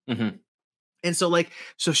 Mm-hmm. And so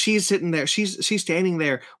she's sitting there, she's standing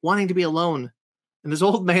there wanting to be alone. And this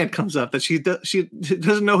old man comes up that she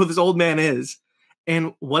doesn't know who this old man is.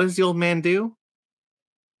 And what does the old man do?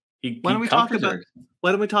 Why don't we talk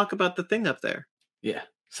about the thing up there? Yeah.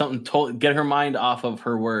 Something get her mind off of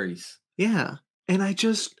her worries. Yeah. And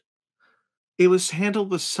it was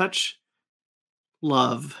handled with such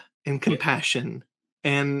love and compassion.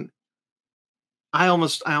 And I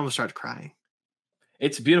almost started crying.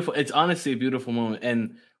 It's beautiful. It's honestly a beautiful moment.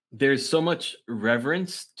 And there's so much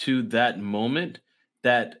reverence to that moment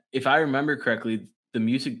that, if I remember correctly, the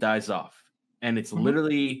music dies off. And it's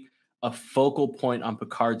literally a focal point on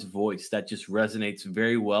Picard's voice that just resonates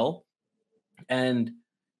very well. And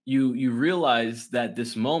you realize that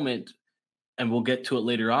this moment, and we'll get to it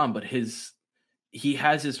later on, but he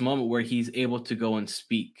has this moment where he's able to go and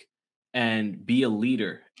speak and be a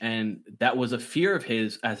leader. And that was a fear of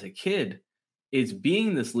his as a kid, is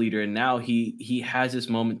being this leader. And now he has this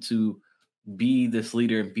moment to be this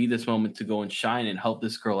leader and be this moment to go and shine and help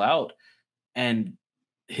this girl out. And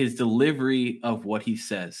his delivery of what he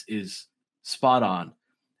says is spot on.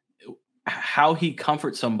 How he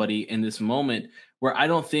comforts somebody in this moment, where I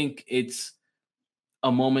don't think it's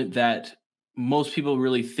a moment that most people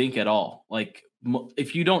really think at all. Like,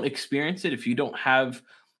 if you don't experience it, if you don't have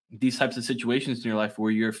these types of situations in your life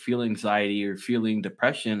where you're feeling anxiety or feeling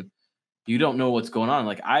depression, you don't know what's going on.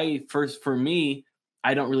 Like, for me,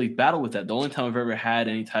 I don't really battle with that. The only time I've ever had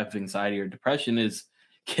any type of anxiety or depression is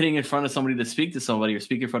getting in front of somebody to speak to somebody or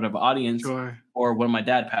speak in front of an audience, or when my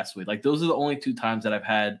dad passed away. Like, those are the only two times that I've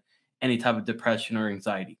had any type of depression or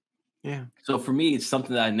anxiety. Yeah. So for me, it's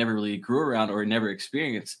something that I never really grew around or never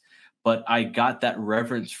experienced, but I got that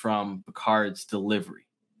reverence from Picard's delivery,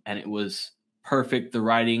 and it was perfect. The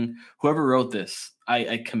writing, whoever wrote this,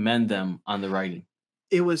 I commend them on the writing.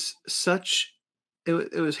 It was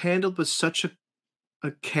handled with such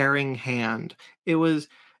a caring hand. It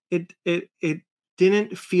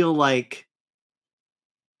didn't feel like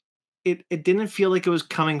it didn't feel like it was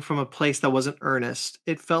coming from a place that wasn't earnest.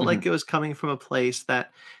 It felt like it was coming from a place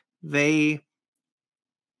that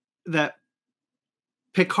that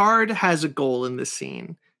Picard has a goal in this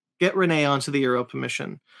scene: get Renee onto the Europa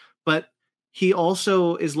mission. But he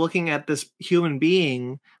also is looking at this human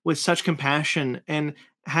being with such compassion, and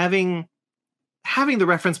having the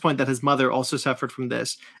reference point that his mother also suffered from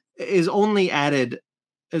this is only added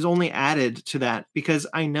to that, because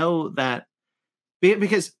I know that,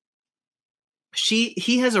 because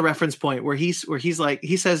he has a reference point where he's like,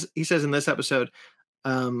 he says in this episode,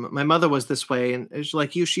 my mother was this way, and it's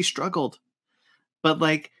like, she struggled. But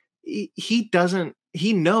like, he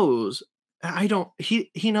knows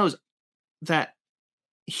that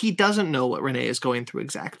he doesn't know what Renee is going through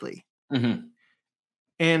exactly.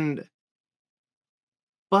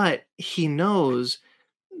 But he knows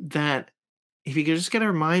that if he could just get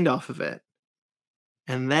her mind off of it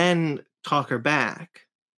and then talk her back,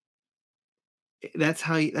 that's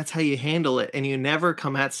how you handle it. And you never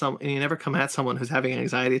come at someone who's having an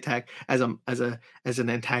anxiety attack as an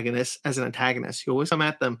antagonist. You always come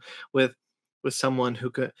at them with someone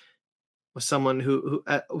who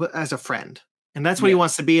as a friend. And that's what he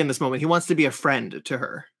wants to be in this moment. He wants to be a friend to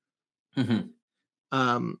her.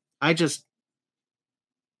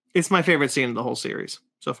 It's my favorite scene of the whole series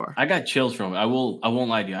so far. I got chills from it. I won't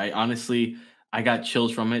lie to you. I got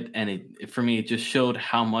chills from it, and for me, it just showed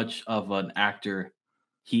how much of an actor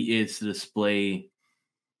he is to display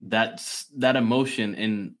that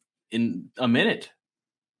emotion in a minute.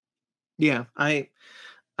 Yeah, I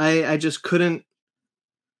just couldn't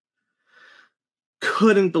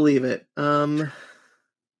believe it.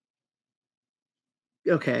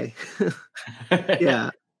 Okay.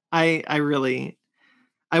 Yeah. I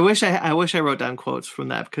wish I wrote down quotes from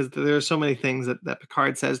that, because there are so many things that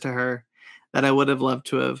Picard says to her that I would have loved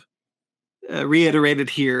to have reiterated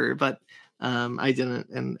here, but I didn't,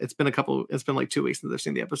 and it's been like 2 weeks since I've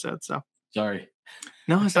seen the episode. So sorry.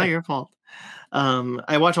 No, it's not your fault.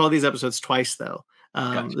 I watch all these episodes twice though.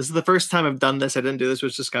 Gotcha. This is the first time I've done this. I didn't do this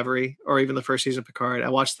with Discovery or even the first season of Picard. I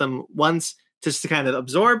watched them once just to kind of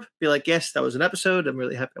absorb, be like, yes, that was an episode. I'm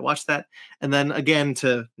really happy I watched that. And then again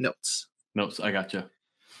to notes. I gotcha.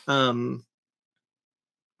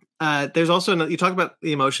 There's also, you talk about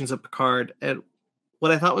the emotions of Picard, and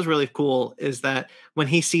what I thought was really cool is that when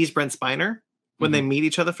he sees Brent Spiner, when they meet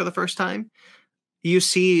each other for the first time, you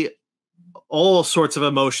see all sorts of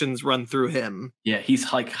emotions run through him. Yeah,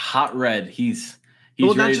 he's like hot red. He's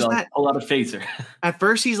ready to like pull out a phaser. At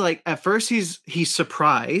first he's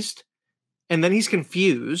surprised, and then he's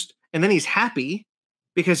confused, and then he's happy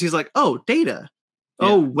because he's like, "Oh, Data. Yeah.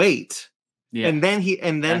 Oh, wait." Yeah. And then he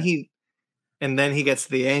gets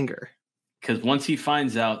the anger. Because once he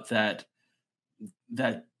finds out that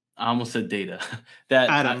I almost said Data. That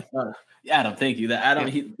Adam. Adam, thank you. That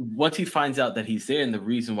Adam, once he finds out that he's there, and the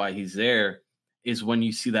reason why he's there is when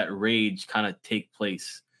you see that rage kind of take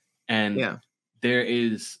place. And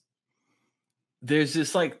there's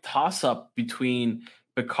this like toss up between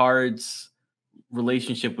Picard's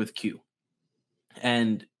relationship with Q.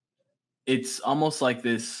 And it's almost like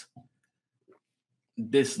this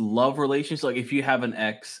love relationship. Like if you have an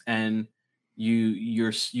ex and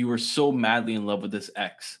you were so madly in love with this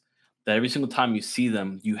ex that every single time you see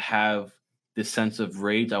them, you have this sense of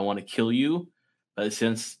rage. I want to kill you. But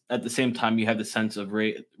since at the same time, you have the sense of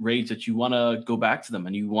rage that you want to go back to them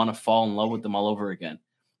and you want to fall in love with them all over again.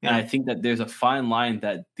 Yeah. And I think that there's a fine line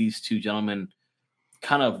that these two gentlemen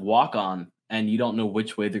kind of walk on, and you don't know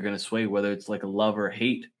which way they're going to sway, whether it's like a love or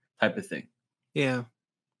hate type of thing. Yeah.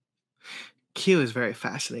 Q is very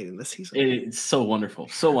fascinating this season. It's so wonderful.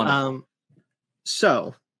 So wonderful.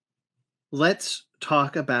 So let's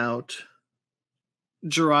talk about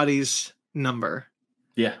Girardi's number.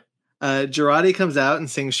 Yeah. Girardi comes out and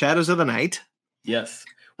sings Shadows of the Night. Yes.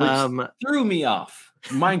 Which threw me off.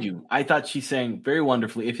 Mind you, I thought she sang very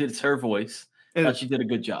wonderfully. If it's her voice, I thought she did a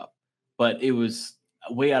good job. But it was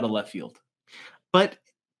way out of left field. But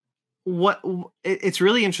it's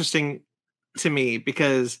really interesting to me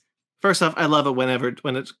because first off, I love it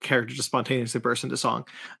when a character just spontaneously bursts into song.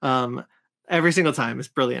 Every single time it's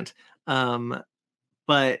brilliant.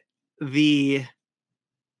 But the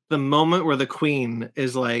moment where the Queen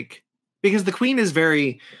is like, because the Queen is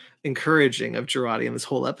very encouraging of Girardi in this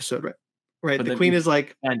whole episode, right? Right. But the Queen is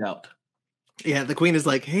like, find out. Yeah, the Queen is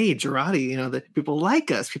like, hey, Girardi, the people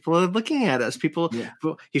like us. People are looking at us. People,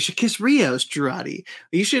 you should kiss Rios, Girardi.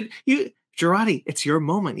 Girardi, it's your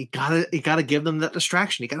moment. You gotta give them that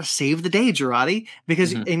distraction. You gotta save the day, Girardi,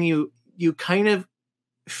 because and you kind of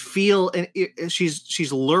feel, and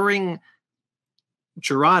she's luring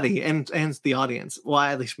Girardi and the audience, well,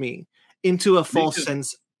 at least me, into a false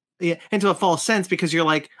sense. Yeah, into a false sense because you're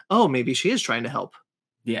like, oh, maybe she is trying to help.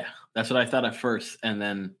 Yeah, that's what I thought at first, and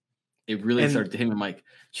then it really started to hit me. I'm like,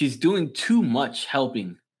 she's doing too much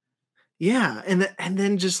helping. Yeah, and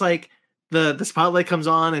then just like the spotlight comes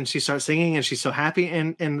on and she starts singing and she's so happy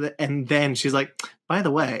and then she's like, by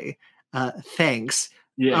the way, thanks.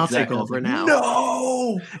 Yeah, I'll take over now.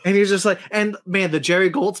 No, and he's just like, and man, the Jerry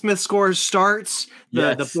Goldsmith score starts.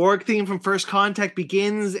 The Borg theme from First Contact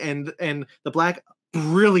begins, and the black,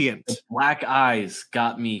 brilliant. The black eyes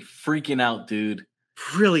got me freaking out, dude.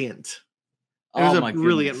 Brilliant. It was a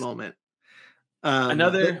brilliant moment.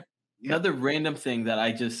 Another random thing that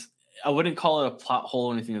I wouldn't call it a plot hole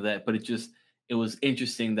or anything like that, but it was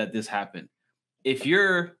interesting that this happened. If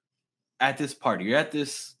you're at this party, you're at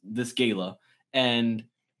this gala, and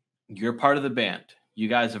you're part of the band. You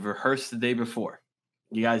guys have rehearsed the day before.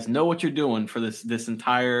 You guys know what you're doing for this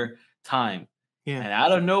entire time. Yeah. And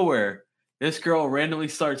out of nowhere, this girl randomly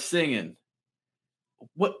starts singing.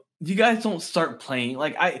 What? You guys don't start playing.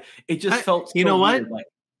 Like it just felt so you know what? Weird. Like,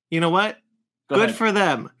 you know what? Good for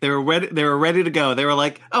them. They were ready to go. They were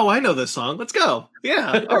like, "Oh, I know this song. Let's go."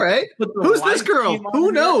 Yeah. All right. Who's this girl?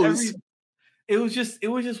 Who knows? It was just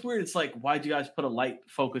weird. It's like, why'd you guys put a light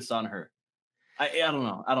focus on her? I don't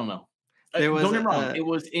know. Don't get me wrong.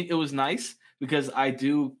 It was nice because I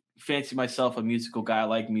do fancy myself a musical guy. I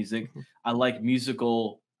like music. Mm-hmm. I like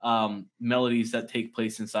musical melodies that take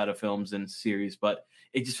place inside of films and series, but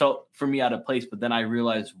it just felt for me out of place. But then I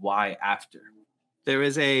realized why after. There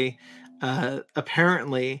is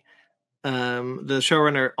apparently the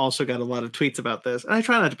showrunner also got a lot of tweets about this, and I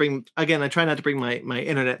try not to bring my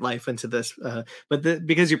internet life into this, but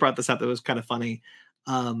because you brought this up, it was kind of funny.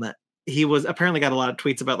 He was apparently got a lot of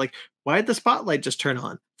tweets about like, why did the spotlight just turn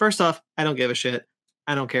on? First off, I don't give a shit.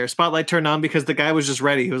 I don't care. Spotlight turned on because the guy was just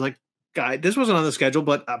ready. He was like, guy, this wasn't on the schedule,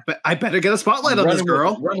 but I better get a spotlight on this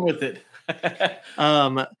girl. Run with it.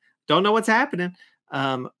 Don't know what's happening.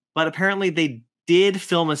 But apparently they did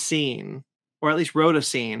film a scene, or at least wrote a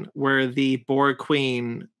scene, where the Borg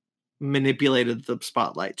Queen manipulated the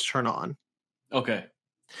spotlight to turn on. Okay.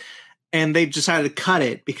 And they decided to cut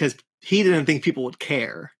it because he didn't think people would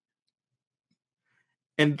care.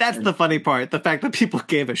 And that's the funny part, the fact that people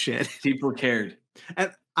gave a shit. People cared.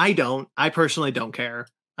 And I personally don't care.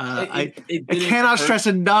 I cannot stress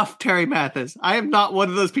enough, Terry Mathis. I am not one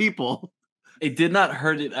of those people. It did not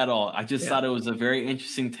hurt it at all. I just thought it was a very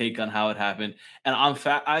interesting take on how it happened. And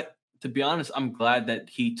to be honest, I'm glad that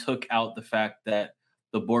he took out the fact that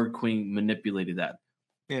the Borg Queen manipulated that.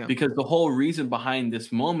 Yeah. Because the whole reason behind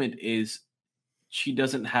this moment is she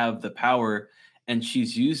doesn't have the power, and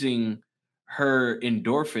she's using her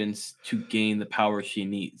endorphins to gain the power she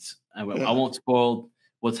needs. I won't spoil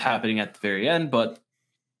what's happening at the very end, but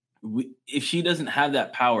if she doesn't have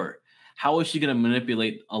that power, how is she going to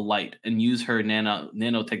manipulate a light and use her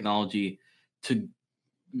nanotechnology to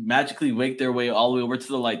magically wake their way all the way over to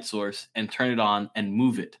the light source and turn it on and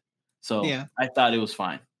move it? So I thought it was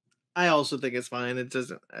fine. I also think it's fine. It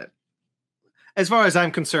doesn't, as far as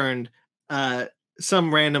I'm concerned,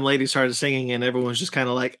 some random lady started singing and everyone's just kind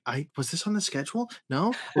of like, was this on the schedule?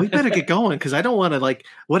 No, we better get going. Cause I don't want to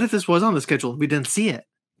what if this was on the schedule? We didn't see it.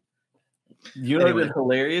 You know what would be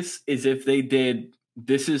hilarious is if they did,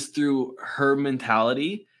 this is through her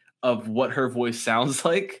mentality of what her voice sounds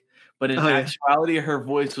like, but in actuality, her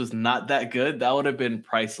voice was not that good. That would have been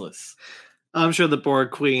priceless. I'm sure the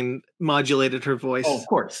Borg Queen modulated her voice. Oh, of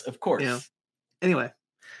course. Yeah. Anyway,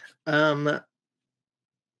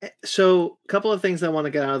 so a couple of things I want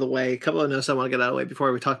to get out of the way, a couple of notes I want to get out of the way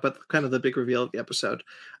before we talk about kind of the big reveal of the episode.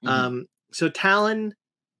 Mm-hmm. So Talon,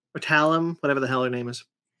 or Talum, whatever the hell her name is,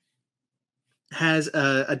 has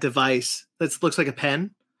a device that looks like a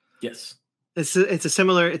pen. Yes. It's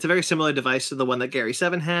a very similar device to the one that Gary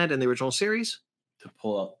Seven had in the original series. To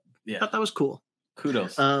pull up. Yeah. I thought that was cool.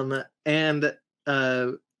 Kudos. And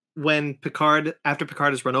when after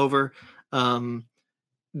Picard is run over,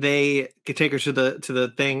 they could take her to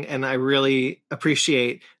the thing, and I really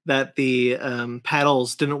appreciate that the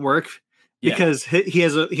paddles didn't work because he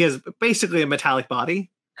has basically a metallic body.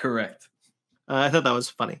 Correct. I thought that was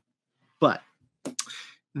funny, but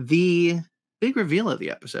the big reveal of the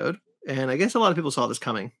episode, and I guess a lot of people saw this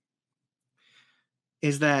coming,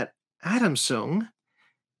 is that Adam Sung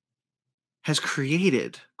has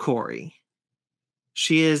created Corey.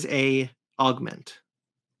 She is a augment.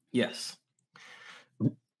 Yes.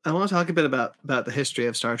 I want to talk a bit about the history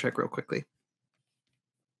of Star Trek real quickly.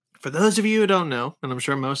 For those of you who don't know, and I'm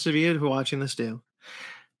sure most of you who are watching this do,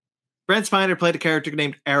 Brent Spiner played a character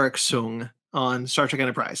named Eric Sung on Star Trek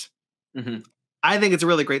Enterprise. Mm-hmm. I think it's a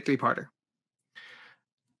really great three-parter.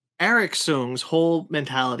 Eric Sung's whole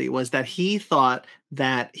mentality was that he thought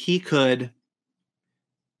that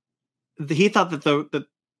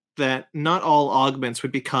that not all augments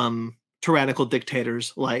would become tyrannical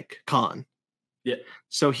dictators like Khan. Yeah.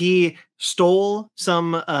 So he stole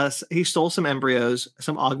some embryos,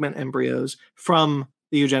 some augment embryos from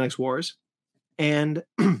the eugenics wars, and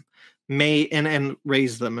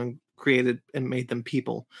raised them and created and made them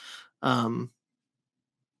people.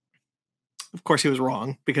 Of course, he was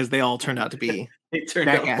wrong because they all turned out to be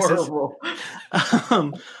jackasses. Well,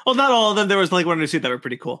 not all of them. There was one or two that were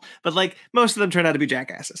pretty cool, but most of them turned out to be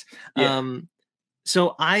jackasses. Yeah.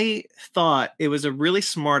 So I thought it was a really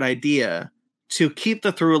smart idea to keep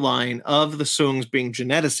the through line of the Sungs being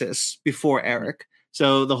geneticists before Eric.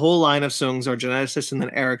 So the whole line of Sungs are geneticists, and then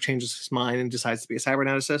Eric changes his mind and decides to be a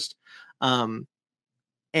cyberneticist. And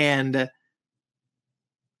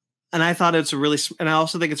I thought and I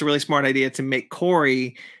also think it's a really smart idea to make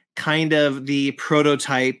Corey kind of the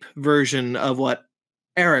prototype version of what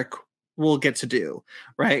Eric will get to do,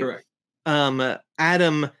 right? Correct.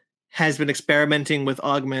 Adam has been experimenting with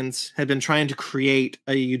augments, had been trying to create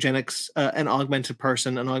a eugenics, an augmented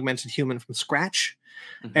person, an augmented human from scratch.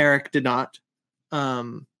 Mm-hmm. Eric did not.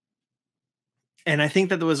 And I think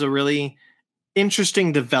that there was a really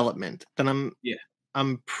interesting development that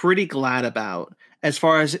I'm pretty glad about, as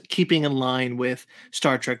far as keeping in line with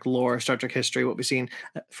Star Trek lore, Star Trek history, what we've seen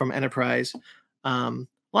from Enterprise. A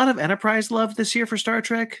lot of Enterprise love this year for Star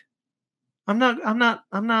Trek. I'm not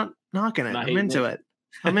knocking it. I'm into it.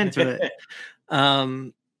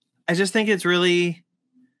 I just think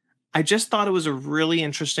I just thought it was a really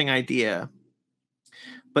interesting idea,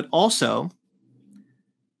 but also,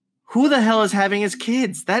 who the hell is having his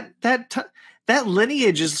kids? That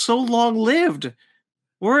lineage is so long lived.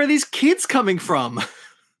 Where are these kids coming from?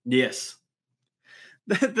 Yes.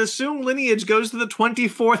 The Soong lineage goes to the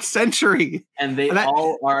 24th century. And they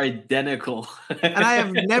all are identical. And I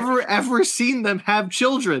have never, ever seen them have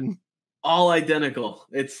children. All identical.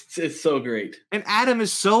 It's so great. And Adam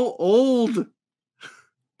is so old.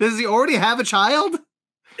 Does he already have a child?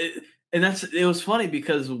 It was funny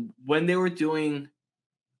because when they were doing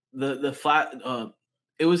the flat,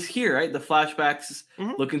 it was here, right? The flashbacks,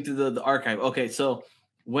 looking through the archive. Okay, so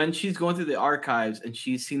when she's going through the archives and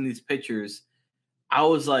she's seen these pictures, I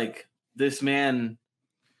was like, this man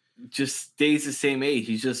just stays the same age.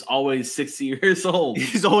 He's just always 60 years old.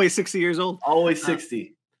 He's always 60 years old. Always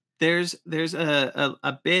 60. There's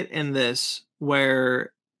a bit in this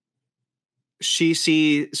where she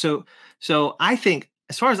sees so I think,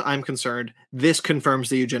 as far as I'm concerned, this confirms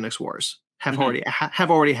the eugenics wars have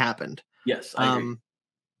already happened. Yes, I agree.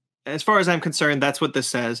 As far as I'm concerned, that's what this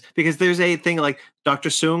says, because there's a thing like Dr.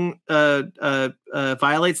 Soong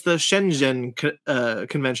violates the Shenzhen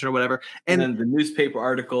convention or whatever, and then the newspaper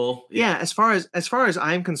article. Yeah, as far as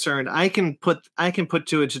I'm concerned, I can put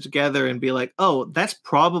two and two together and be like, oh, that's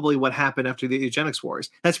probably what happened after the eugenics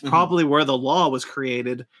wars. That's probably where the law was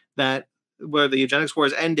created, where the eugenics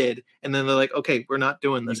wars ended, and then they're like, okay, we're not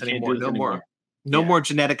doing this anymore. No more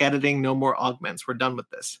genetic editing, no more augments. We're done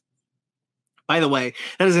with this. By the way,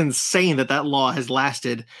 that is insane that law has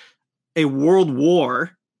lasted a world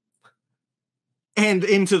war and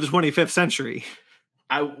into the 25th century.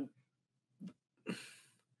 That's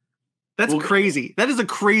crazy. That is a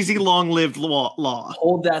crazy long-lived law.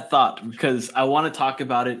 Hold that thought, because I want to talk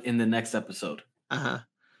about it in the next episode. But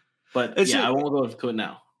I won't go to it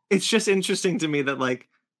now. It's just interesting to me that, like,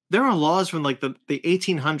 there are laws from, like, the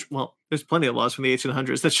 1800s. Well, there's plenty of laws from the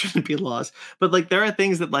 1800s that shouldn't be laws. But, like, there are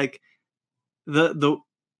things that, like,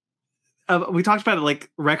 we talked about it,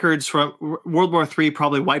 like, records from World War III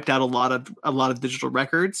probably wiped out a lot of digital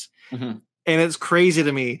records. And it's crazy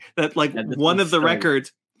to me that, like, one of the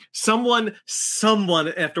records, someone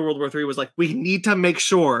after World War III was like, we need to make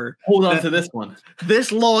sure hold on to this one.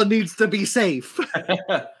 This law needs to be safe.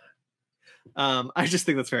 I just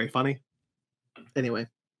think that's very funny. Anyway.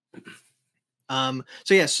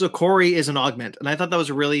 So Corey is an augment, and I thought that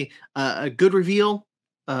was a really a good reveal.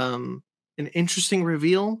 An interesting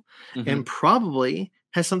reveal, and probably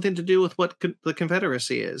has something to do with what the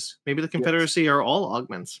Confederacy is. Maybe the Confederacy are all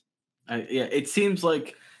augments. It seems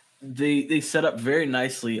like they set up very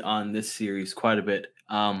nicely on this series quite a bit.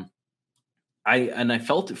 I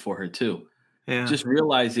felt it for her too. Yeah. Just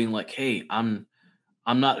realizing, like, hey, I'm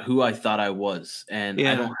not who I thought I was, and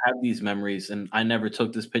I don't have these memories, and I never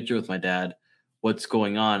took this picture with my dad. What's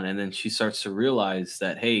going on? And then she starts to realize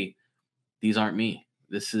that, hey, these aren't me.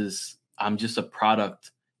 I'm just a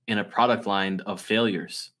product in a product line of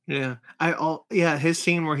failures. Yeah. His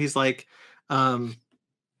scene where he's like,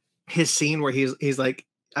 he's like,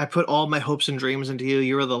 I put all my hopes and dreams into you.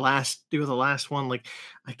 You were the last one. Like,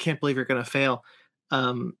 I can't believe you're going to fail.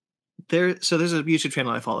 There's a YouTube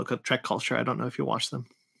channel I follow called Trek Culture. I don't know if you watch them.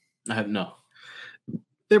 I have no.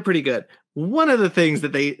 They're pretty good. One of the things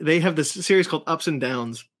that they have this series called Ups and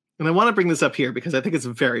Downs, and I want to bring this up here because I think it's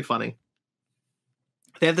very funny.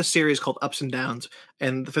 They have this series called Ups and Downs,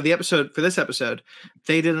 and for this episode,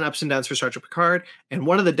 they did an Ups and Downs for Star Trek Picard, and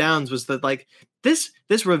one of the downs was that, like, this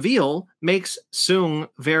reveal makes Soong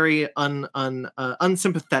very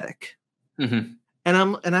unsympathetic, and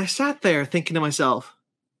I sat there thinking to myself,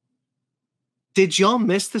 did y'all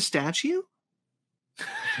miss the statue?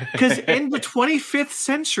 Because in the 25th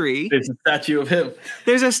century, there's a statue of him.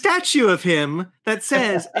 There's a statue of him that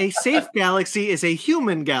says a safe galaxy is a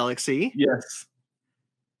human galaxy. Yes.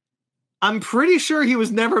 I'm pretty sure he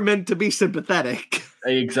was never meant to be sympathetic.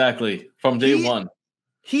 Exactly. From day one.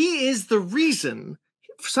 He is the reason,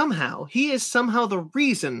 somehow the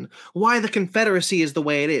reason why the Confederacy is the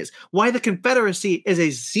way it is. Why the Confederacy is a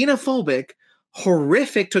xenophobic,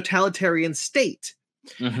 horrific, totalitarian state.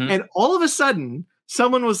 And all of a sudden,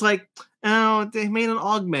 someone was like, oh, they made an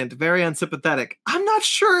augment, very unsympathetic. I'm not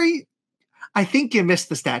sure. I think you missed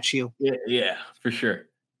the statue. Yeah, for sure.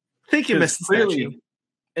 I think you missed the statue.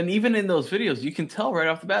 And even in those videos, you can tell right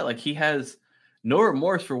off the bat, like, he has no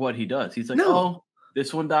remorse for what he does. He's like, oh,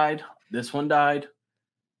 this one died. This one died.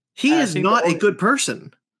 He is not a good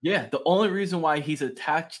person. Yeah. The only reason why he's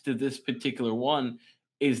attached to this particular one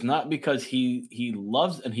is not because he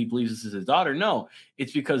loves and he believes this is his daughter. No,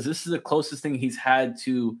 it's because this is the closest thing he's had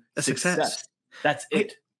to a success. That's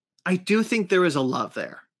it. I do think there is a love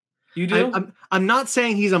there. You do? I'm not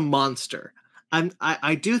saying he's a monster.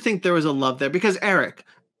 I do think there was a love there because Eric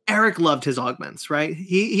loved his augments, right?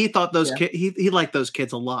 He thought those kids, he liked those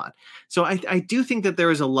kids a lot. So I do think that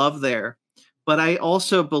there is a love there, but I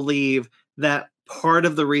also believe that part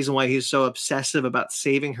of the reason why he's so obsessive about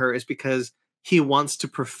saving her is because he wants to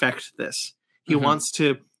perfect this. He wants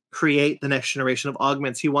to create the next generation of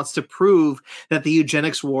augments. He wants to prove that the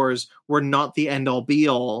eugenics wars were not the end all be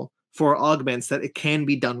all for augments, that it can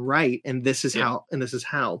be done right. And this is how, and this is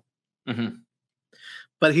how.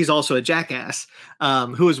 But he's also a jackass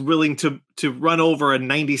who is willing to run over a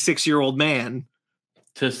 96-year-old man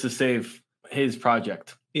just to save his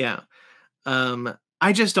project. Yeah.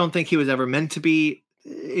 I just don't think he was ever meant to be.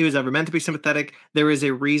 He was ever meant to be sympathetic. There is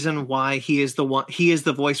a reason why he is the one. He is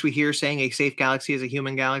the voice we hear saying a safe galaxy is a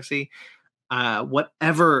human galaxy.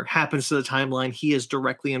 Whatever happens to the timeline, he is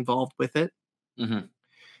directly involved with it.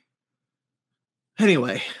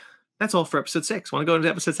 Anyway, that's all for episode 6. Want to go into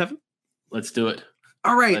episode 7? Let's do it.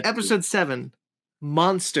 All right, episode 7,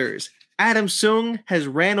 Monsters. Adam Sung has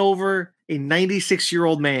ran over a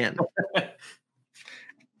 96-year-old man.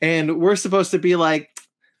 And we're supposed to be like,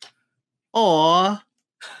 aw,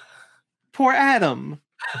 poor Adam.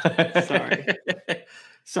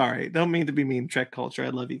 Sorry. Don't mean to be mean, Trek culture. I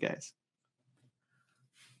love you guys.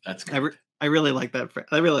 That's good. I really like that.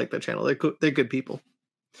 I really like that channel. They're good people.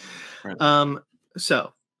 Right.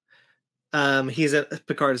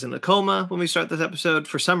 Picard is in a coma when we start this episode.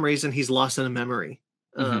 For some reason, he's lost in a memory.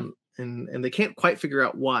 And they can't quite figure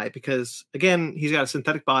out why, because again, he's got a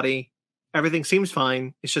synthetic body. Everything seems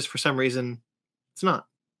fine. It's just for some reason, it's not.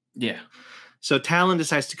 Yeah. So Talon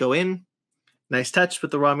decides to go in. Nice touch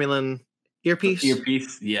with the Romulan earpiece.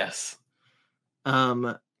 Yes.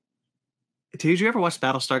 Did you ever watch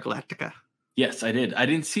Battlestar Galactica? Yes, I did. I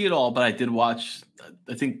didn't see it all, but I did watch,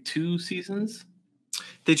 I think, 2 seasons.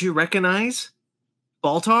 Did you recognize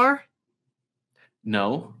Baltar?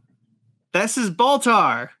 No. This is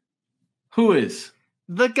Baltar. Who is?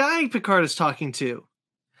 The guy Picard is talking to.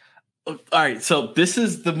 All right, so this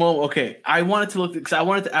is the moment. Okay, I wanted to look because I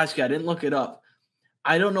wanted to ask you. I didn't look it up.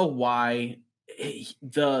 I don't know why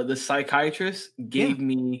the psychiatrist gave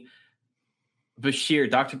me Dr.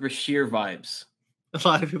 Bashir vibes. A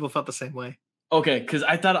lot of people felt the same way. Okay, because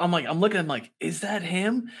I'm looking at him like, is that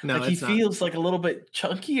him? No, like he feels like a little bit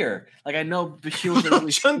chunkier. Like I know Bashir was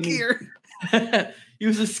really chunkier. He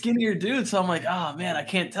was a skinnier dude, so I'm like, oh man, I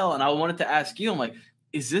can't tell. And I wanted to ask you, I'm like,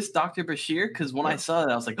 is this Dr. Bashir? Because when I saw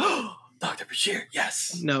it, I was like, oh, Dr. Bashir,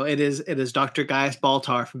 yes. No, it is Dr. Gaius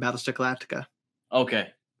Baltar from Battlestar Galactica. Okay,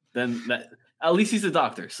 then at least he's a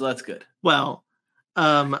doctor, so that's good. Well,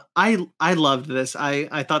 I loved this.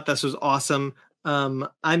 I thought this was awesome. I'm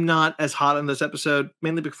not as hot on this episode,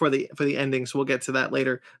 mainly for the ending, so we'll get to that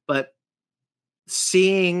later. But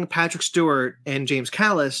seeing Patrick Stewart and James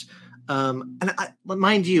Callis, and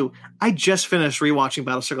mind you, I just finished rewatching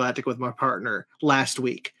Battlestar Galactica with my partner last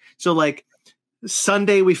week. So like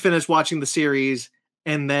Sunday we finished watching the series,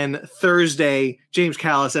 and then Thursday James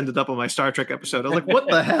Callis ended up on my Star Trek episode. I was like, what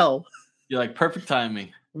the hell? You're like, perfect timing.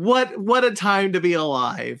 What a time to be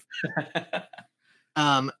alive.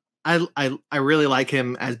 I really like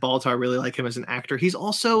him as Baltar. I really like him as an actor. He's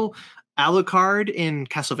also Alucard in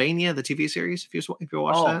Castlevania, the TV series. If you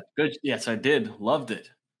watched that, good. Yes, I did. Loved it.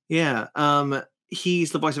 Yeah.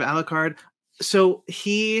 He's the voice of Alucard. So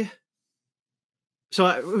it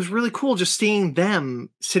was really cool just seeing them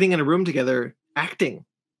sitting in a room together acting.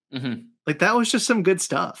 Like that was just some good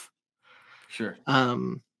stuff. Sure.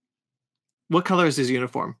 What color is his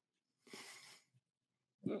uniform?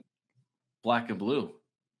 Black and blue.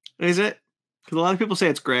 Is it? Because a lot of people say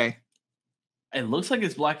it's gray. It looks like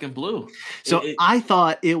it's black and blue. So I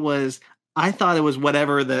thought it was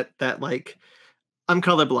whatever that like. I'm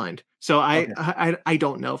colorblind, so I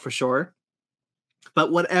don't know for sure. But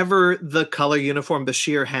whatever the color uniform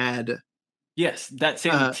Bashir had. Yes, that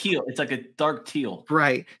same teal. It's like a dark teal.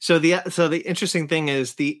 Right. So the interesting thing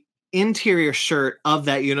is the interior shirt of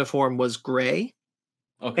that uniform was gray.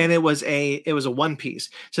 Okay. And it was a one piece.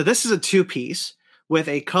 So this is a 2-piece with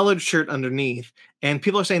a colored shirt underneath, and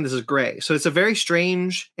people are saying this is gray. So it's a very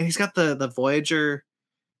strange, and he's got the Voyager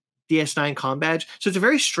DS9 comm badge. So it's a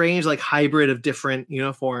very strange like hybrid of different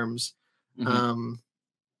uniforms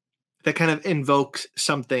that kind of invokes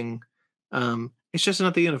something. It's just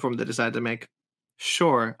another uniform they decided to make.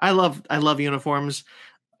 Sure. I love uniforms.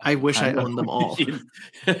 I wish I owned them all.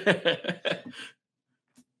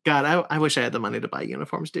 God, I wish I had the money to buy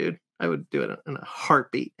uniforms, dude. I would do it in a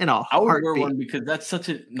heartbeat. I would wear one because that's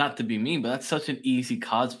not to be mean, but that's such an easy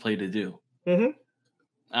cosplay to do.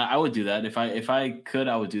 I would do that if I could.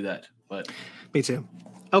 I would do that. But me too.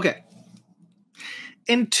 Okay.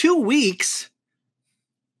 In 2 weeks,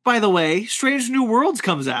 by the way, Strange New Worlds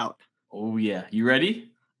comes out. Oh yeah, you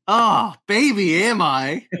ready? Oh baby, am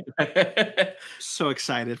I? So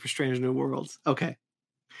excited for Strange New Worlds. Okay.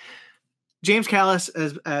 James Callis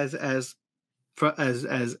as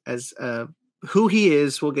who he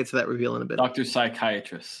is. We'll get to that reveal in a bit. Dr.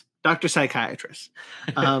 Psychiatrist.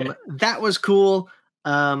 That was cool.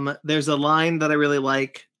 There's a line that I really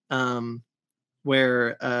like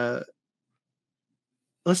where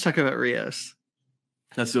let's talk about Rios.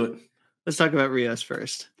 Let's do it. Let's talk about Rios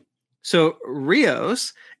first. So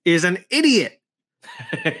Rios is an idiot.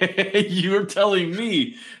 You were telling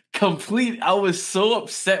me I was so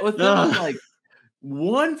upset with him. I'm like,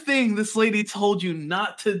 one thing this lady told you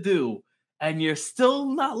not to do, and you're still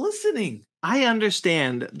not listening. I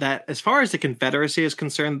understand that as far as the Confederacy is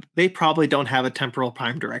concerned, they probably don't have a temporal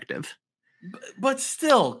prime directive. But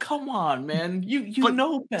still, come on, man. You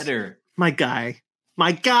know better. My guy.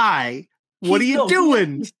 What are you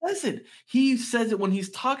doing? He says it when he's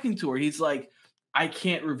talking to her. He's like, I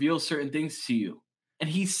can't reveal certain things to you. And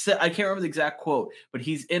he said, I can't remember the exact quote, but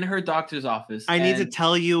he's in her doctor's office. I need to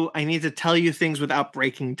tell you things without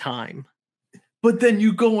breaking time. But then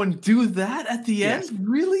you go and do that at the end?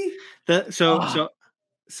 Really?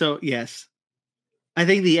 So yes. I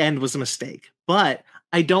think the end was a mistake. But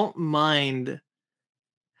I don't mind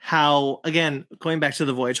how, again, going back to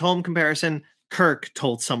the Voyage Home comparison, Kirk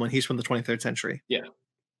told someone he's from the 23rd century. Yeah.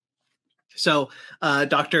 So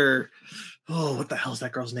Dr. Oh, what the hell's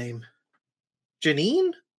that girl's name?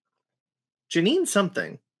 Janine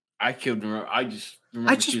something. I can't remember. I just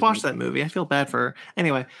watched that movie. I feel bad for her.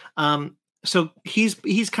 Anyway, so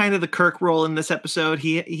he's kind of the Kirk role in this episode.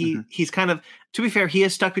 He's kind of, to be fair, he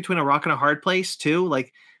is stuck between a rock and a hard place too.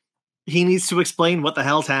 Like he needs to explain what the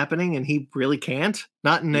hell's happening, and he really can't.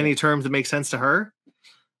 Not in any terms that make sense to her.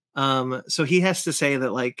 So he has to say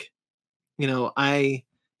that, like,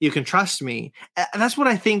 you can trust me. And that's what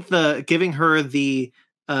I think giving her the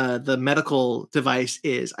medical device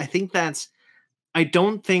is. I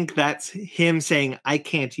don't think that's him saying, I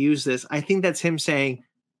can't use this. I think that's him saying,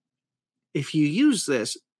 if you use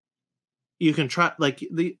this, you can trust, like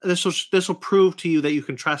this will prove to you that you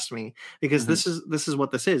can trust me, because this is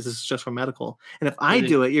what this is. This is just for medical. And if I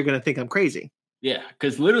do it, you're going to think I'm crazy. Yeah,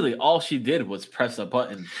 because literally all she did was press a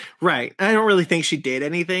button. Right. I don't really think she did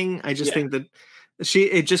anything. I just think that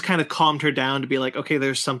it just kind of calmed her down to be like, okay,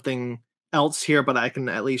 there's something else here, but I can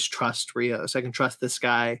at least trust Rios. I can trust this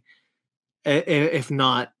guy. If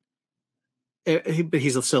not, but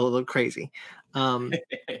he's still a little crazy.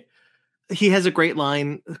 He has a great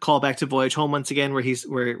line, call back to Voyage Home once again, where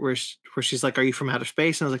where she's like, "Are you from outer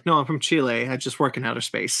space?" And I was like, "No, I'm from Chile. I just work in outer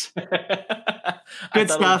space." Good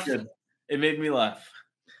stuff. It made me laugh.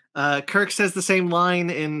 Kirk says the same line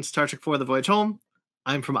in Star Trek IV: The Voyage Home.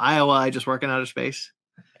 I'm from Iowa. I just work in outer space.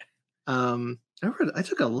 I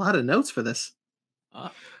took a lot of notes for this.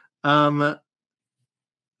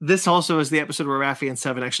 This also is the episode where Raffi and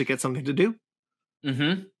Seven actually get something to do.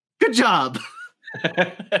 Mm-hmm. Good job.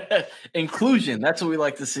 Inclusion. That's what we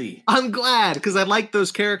like to see. I'm glad, because I like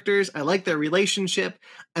those characters. I like their relationship,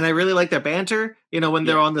 and I really like their banter. When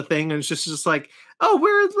they're on the thing, and it's just like, oh,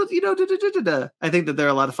 I think that they're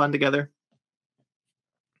a lot of fun together.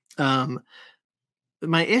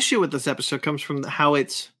 My issue with this episode comes from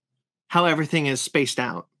how everything is spaced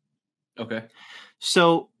out. Okay.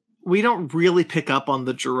 So we don't really pick up on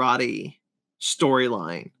the Jurati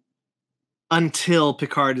storyline until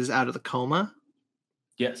Picard is out of the coma.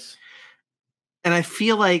 Yes. And I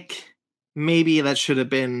feel like maybe that should have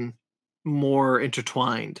been more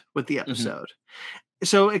intertwined with the episode. Mm-hmm.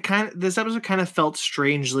 So this episode kind of felt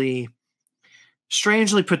strangely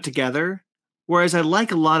put together. Whereas I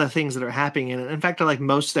like a lot of things that are happening in it. In fact, I like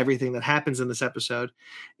most everything that happens in this episode.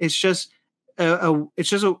 It's just to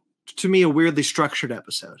me, a weirdly structured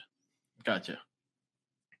episode. Gotcha.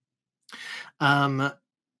 Do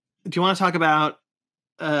you want to talk about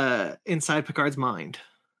inside Picard's mind?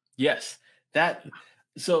 Yes.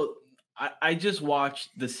 So I just watched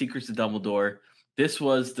The Secrets of Dumbledore. This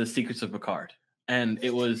was The Secrets of Picard. And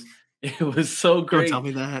it was so great. Don't tell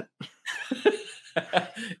me that.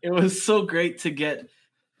 It was so great to get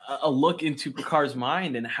a look into Picard's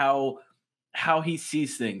mind and how he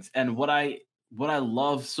sees things. And what I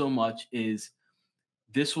love so much is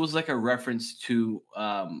this was like a reference to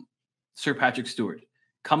Sir Patrick Stewart,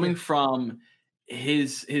 coming from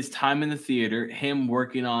his time in the theater, him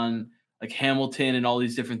working on like Hamilton and all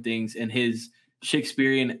these different things, and his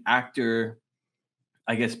Shakespearean actor,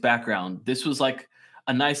 I guess, background. This was like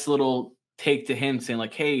a nice little take to him saying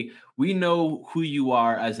like, hey, we know who you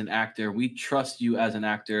are as an actor. We trust you as an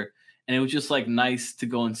actor. And it was just like nice to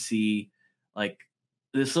go and see like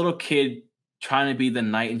this little kid trying to be the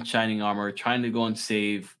knight in shining armor, trying to go and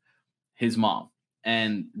save his mom.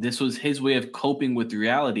 And this was his way of coping with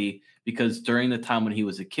reality, because during the time when he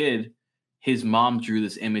was a kid, his mom drew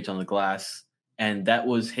this image on the glass, and that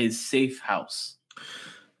was his safe house.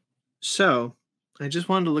 So, I just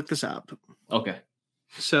wanted to look this up. Okay.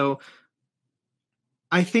 So,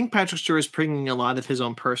 I think Patrick Stewart is bringing a lot of his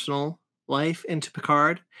own personal life into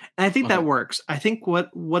Picard, and I think that works. I think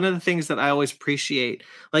one of the things that I always appreciate,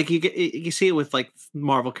 like you see it with like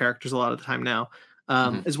Marvel characters a lot of the time now,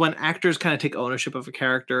 is when actors kind of take ownership of a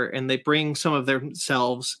character and they bring some of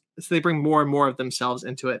themselves, so they bring more and more of themselves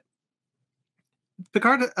into it.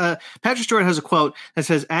 Patrick Stewart has a quote that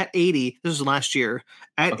says, "At 80," this was last year.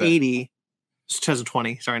 At 80, it's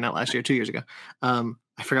 2020. Sorry, not last year. 2 years ago.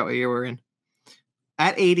 I forgot what year we're in.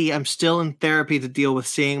 At 80, I'm still in therapy to deal with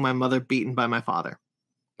seeing my mother beaten by my father.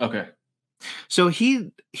 Okay. So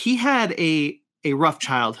he had a rough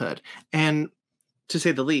childhood, and to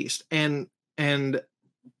say the least, and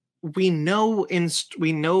we know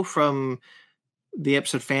from the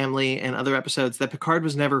episode Family and other episodes that Picard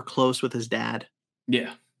was never close with his dad.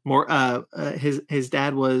 Yeah. More his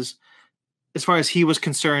dad was, as far as he was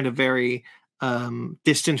concerned, a very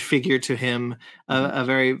distant figure to him, a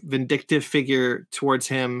very vindictive figure towards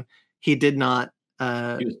him. He did not. He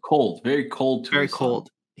was cold, very cold. Very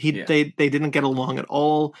cold. They didn't get along at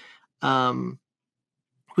all.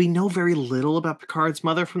 We know very little about Picard's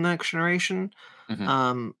mother from the Next Generation,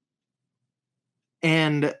 and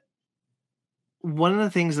one of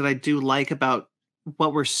the things that I do like about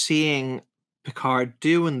what we're seeing Picard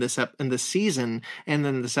do in this season, and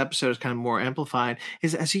then this episode is kind of more amplified,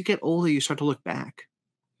 is as you get older, you start to look back.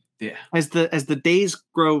 Yeah. As the days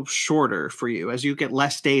grow shorter for you, as you get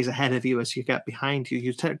less days ahead of you, as you get behind you,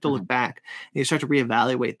 you start to look back and you start to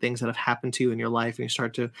reevaluate things that have happened to you in your life, and you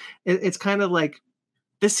start to. It's kind of like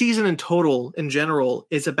this season in total, in general,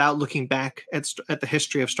 is about looking back at the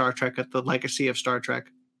history of Star Trek, at the legacy of Star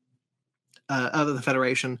Trek, of the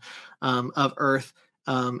Federation, of Earth.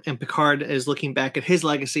 And Picard is looking back at his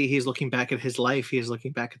legacy. He's looking back at his life. He's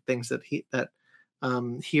looking back at things that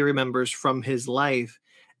he remembers from his life,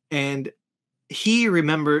 and he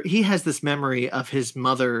has this memory of his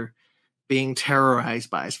mother being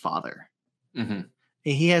terrorized by his father. And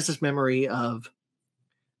he has this memory of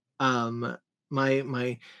my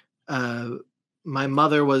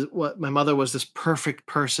mother was this perfect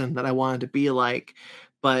person that I wanted to be like,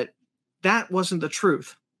 but that wasn't the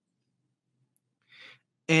truth.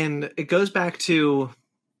 And it goes back to,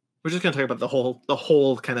 we're just going to talk about the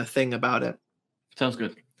whole kind of thing about it. Sounds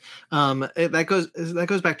good. That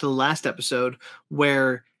goes back to the last episode,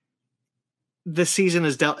 where this season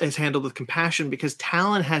is handled with compassion, because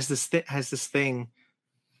Talon has this thing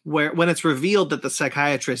where, when it's revealed that the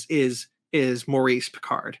psychiatrist is Maurice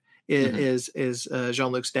Picard, is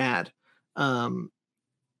Jean-Luc's dad,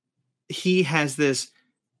 he has this.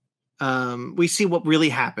 We see what really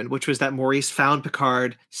happened, which was that Maurice found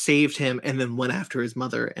Picard, saved him, and then went after his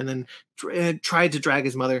mother, and then tried to drag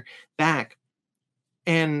his mother back.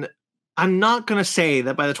 And I'm not going to say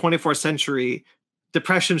that by the 24th century,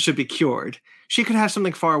 depression should be cured. She could have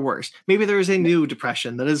something far worse. Maybe there is a new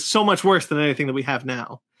depression that is so much worse than anything that we have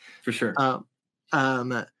now. For sure.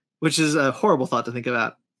 Which is a horrible thought to think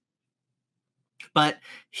about. But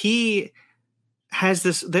he has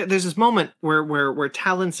this. There's this moment where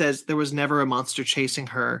Talon says there was never a monster chasing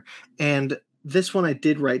her, and this one I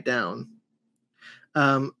did write down.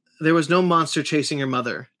 There was no monster chasing your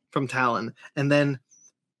mother, from Talon, and then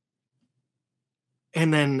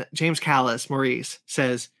James Callis, Maurice,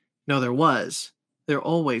 says, "No, there was. There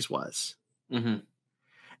always was."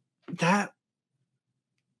 That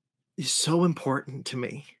is so important to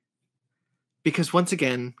me, because once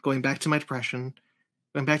again, going back to my depression,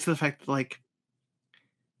 going back to the fact that, like,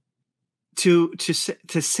 to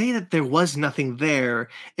say that there was nothing there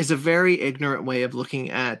is a very ignorant way of looking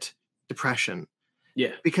at depression.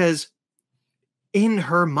 Yeah. Because in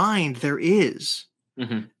her mind, there is.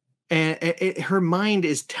 And her mind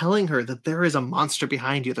is telling her that there is a monster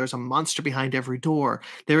behind you. There's a monster behind every door.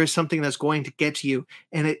 There is something that's going to get to you.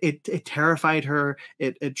 And it terrified her.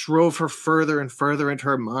 It drove her further and further into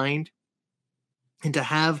her mind. And to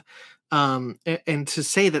have, and to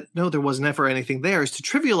say that, no, there was never anything there, is to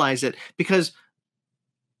trivialize it, because,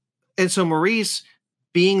 and so Maurice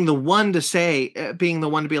being the one to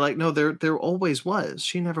be like, no, there always was.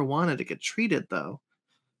 She never wanted to get treated, though.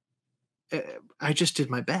 I just did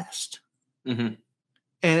my best.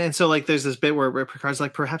 And so, like, there's this bit where Picard's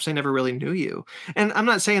like, perhaps I never really knew you. And I'm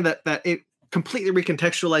not saying that it completely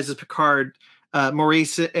recontextualizes Picard,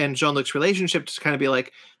 Maurice and Jean-Luc's relationship to kind of be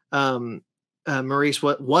like, Maurice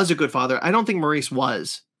was a good father. I don't think Maurice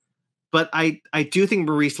was, but I do think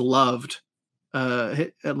Maurice loved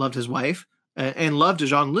his wife and loved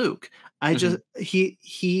Jean-Luc.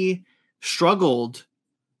 He struggled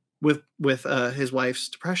with his wife's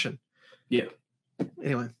depression. Yeah.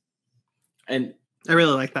 Anyway, and I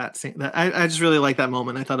really like that scene. I just really like that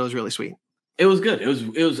moment. I thought it was really sweet. It was good. It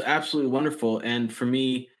was absolutely wonderful. And for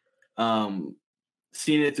me,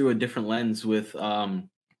 seeing it through a different lens with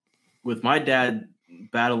my dad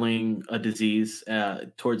battling a disease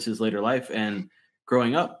towards his later life and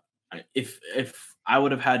growing up, if I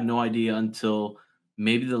would have had no idea until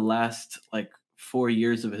maybe the last like 4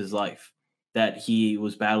 years of his life that he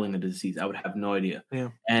was battling a disease, I would have no idea. Yeah.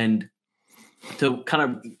 And to kind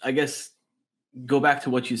of, I guess, go back to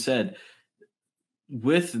what you said,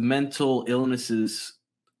 with mental illnesses,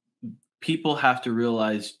 people have to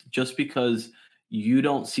realize just because you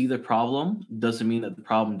don't see the problem doesn't mean that the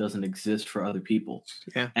problem doesn't exist for other people.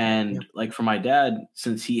 Yeah. And like for my dad,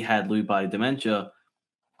 since he had Lewy body dementia,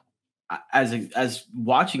 as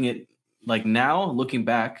watching it, like now looking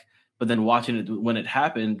back, but then watching it when it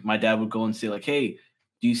happened, my dad would go and say like, "Hey,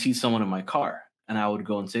 do you see someone in my car?" And I would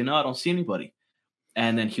go and say, "No, I don't see anybody."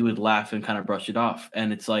 And then he would laugh and kind of brush it off.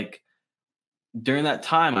 And it's like, during that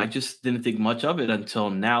time, I just didn't think much of it until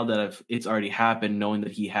now that it's already happened, knowing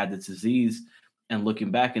that he had this disease and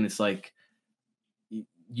looking back. And it's like,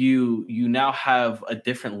 you now have a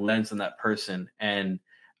different lens on that person. And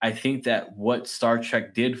I think that what Star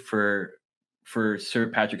Trek did for Sir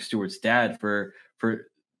Patrick Stewart's dad, for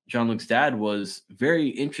Jean-Luc's dad, was very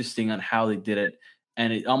interesting on how they did it.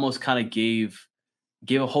 And it almost kind of gave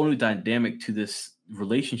a whole new dynamic to this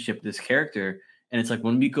relationship, this character. And it's like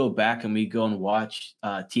when we go back and we go and watch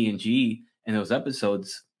TNG and those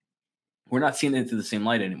episodes, we're not seeing it through the same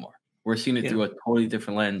light anymore. We're seeing it through a totally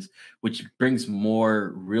different lens, which brings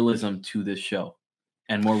more realism to this show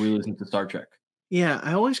and more realism to Star Trek. Yeah,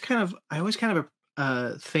 I always kind of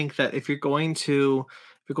think that if you're going to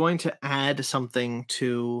add something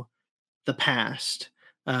to the past,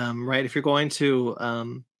 right? If you're going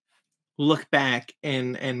to look back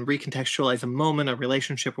and recontextualize a moment, a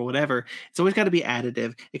relationship, or whatever, it's always got to be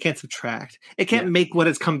additive. It can't subtract. It can't make what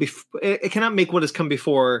has come before. It cannot make what has come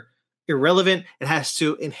before irrelevant. It has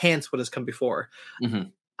to enhance what has come before. Mm-hmm.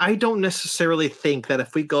 I don't necessarily think that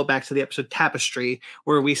if we go back to the episode Tapestry,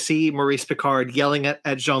 where we see Maurice Picard yelling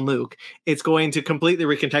at Jean-Luc, it's going to completely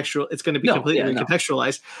recontextual. It's going to be completely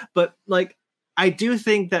recontextualized. But like, I do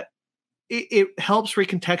think that it helps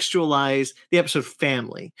recontextualize the episode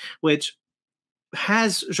Family, which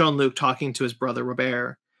has Jean-Luc talking to his brother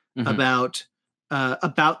Robert about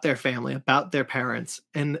their family, about their parents.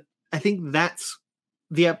 And I think that's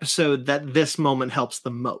the episode that this moment helps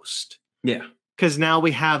the most. Yeah. Because now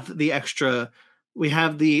we have the extra, we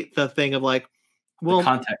have the thing of like, well, the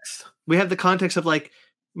context. We have the context of like,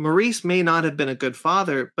 Maurice may not have been a good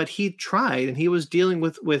father, but he tried and he was dealing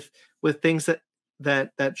with things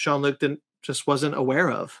that Jean-Luc just wasn't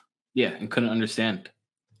aware of. Yeah, and couldn't understand.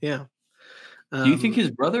 Yeah. Do you think his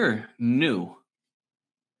brother knew?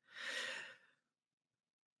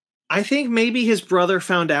 I think maybe his brother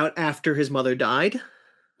found out after his mother died.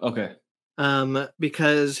 Okay.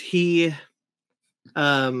 Because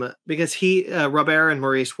Robert and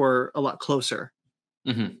Maurice were a lot closer.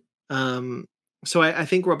 Mm-hmm. So I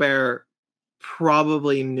think Robert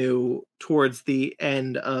probably knew towards the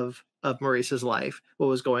end of Maurice's life what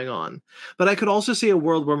was going on. But I could also see a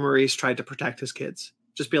world where Maurice tried to protect his kids.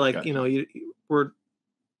 Just be like, gotcha.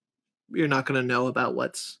 You're not going to know about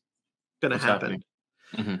what's going to happen.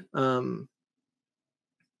 Mm-hmm.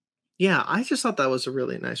 Yeah, I just thought that was a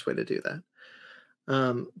really nice way to do that.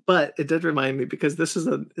 But it did remind me, because this is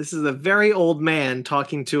a very old man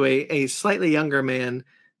talking to a slightly younger man,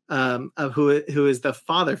 of who is the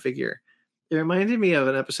father figure. It reminded me of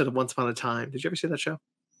an episode of Once Upon a Time. Did you ever see that show?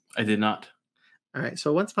 I did not. All right.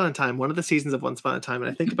 So Once Upon a Time, one of the seasons of Once Upon a Time,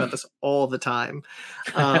 and I think about this all the time.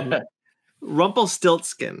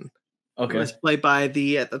 Rumpelstiltskin. Okay. Was played by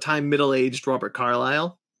the, at the time, middle-aged Robert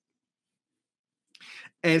Carlyle.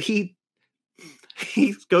 And he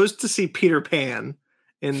goes to see Peter Pan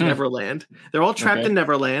in Neverland. They're all trapped in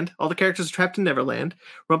Neverland. All the characters are trapped in Neverland.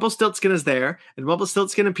 Rumpelstiltskin is there, and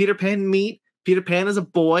Rumpelstiltskin and Peter Pan meet. Peter Pan is a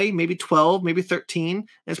boy, maybe 12, maybe 13. And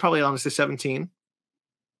it's probably honestly 17.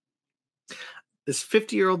 This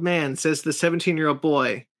 50-year-old man says to the 17-year-old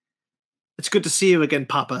boy, "It's good to see you again,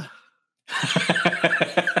 Papa."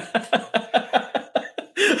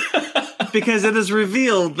 Because it is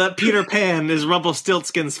revealed that Peter Pan is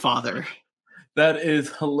Rumpelstiltskin's father. That is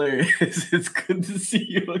hilarious. It's good to see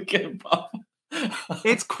you again, Papa.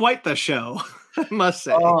 It's quite the show, I must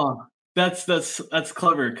say. Oh, that's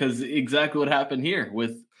clever, because exactly what happened here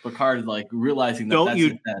with Picard, like realizing that.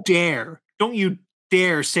 Don't you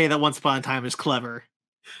dare say that Once Upon a Time is clever.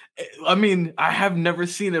 I mean, I have never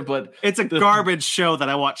seen it, but it's a garbage show that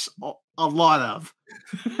I watch a lot of.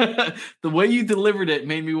 The way you delivered it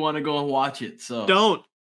made me want to go and watch it. So don't.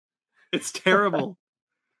 It's terrible.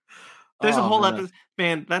 There's a whole episode,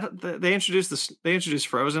 man. They introduced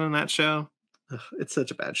Frozen in that show. Ugh, it's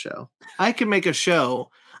such a bad show. I could make a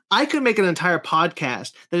show. I could make an entire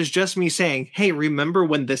podcast that is just me saying, "Hey, remember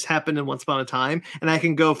when this happened in Once Upon a Time?" And I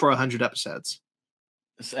can go for 100 episodes.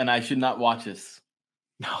 And I should not watch this.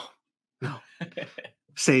 No.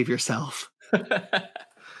 Save yourself.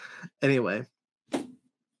 Anyway.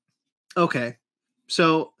 Okay.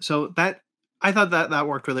 So that I thought that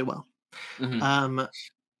worked really well. Mm-hmm.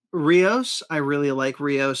 Rios, I really like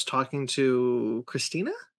Rios talking to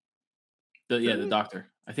Christina. The doctor.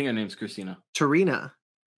 I think her name's Christina. Tarina.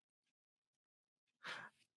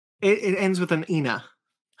 It ends with an Ina.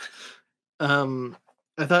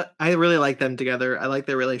 I really like them together. I like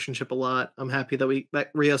their relationship a lot. I'm happy that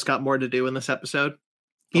Rios got more to do in this episode.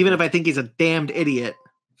 Even if I think he's a damned idiot.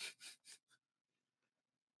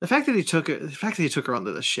 The fact that he took her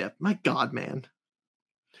onto the ship. My God, man.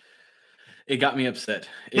 It got me upset.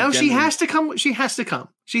 Now she has to come. She has to come.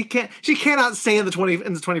 She cannot stay in the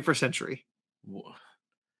 21st century.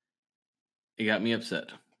 It got me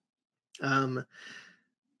upset.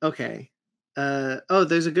 Okay.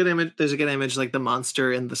 There's a good image. There's a good image, like the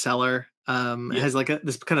monster in the cellar. It has like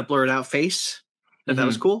this kind of blurred out face. And that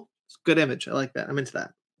was cool. It's a good image. I like that. I'm into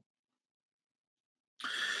that.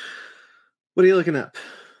 What are you looking up?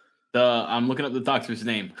 I'm looking up the doctor's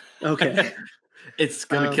name. Okay. It's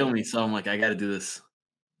gonna kill me, so I'm like, I gotta do this.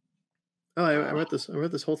 Oh, I wrote this. I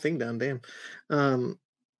wrote this whole thing down. Damn.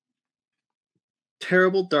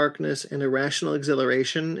 Terrible darkness and irrational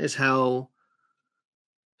exhilaration is how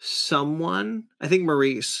someone, I think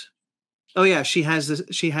Maurice. Oh yeah, she has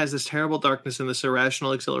this terrible darkness and this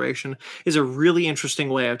irrational exhilaration is a really interesting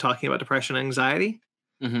way of talking about depression and anxiety.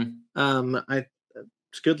 Mm-hmm.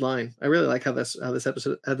 It's a good line. I really like how this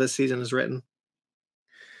season is written.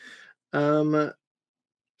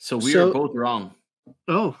 So we are both wrong.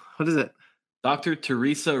 Oh, what is it? Dr.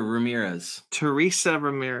 Teresa Ramirez. Teresa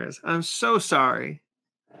Ramirez. I'm so sorry.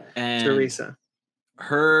 And Teresa.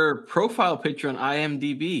 Her profile picture on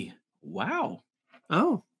IMDb. Wow.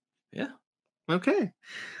 Oh. Yeah. Okay.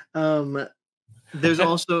 There's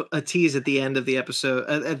also a tease at the end of the episode,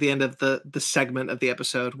 at the end of the segment of the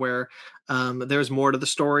episode where there's more to the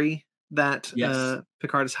story that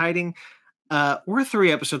Picard is hiding. We're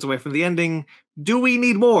 3 episodes away from the ending. Do we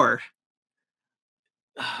need more?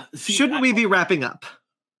 Shouldn't we be wrapping up?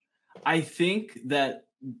 I think that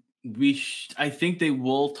I think they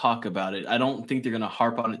will talk about it. I don't think they're going to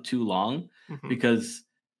harp on it too long because,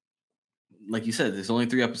 like you said, there's only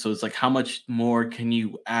 3 episodes. Like, how much more can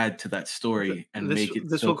you add to that story and make it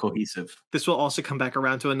so cohesive? This will also come back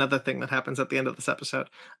around to another thing that happens at the end of this episode.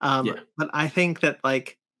 But I think that,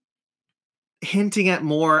 like, hinting at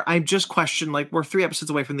more, I just question, like, we're 3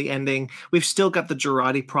 episodes away from the ending. We've still got the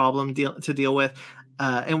Girardi problem to deal with.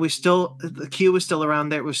 And the Q is still around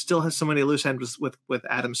there. We still have so many loose ends with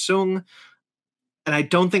Adam Sung. And I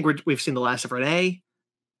don't think we've seen the last of Renee.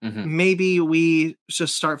 Mm-hmm. Maybe we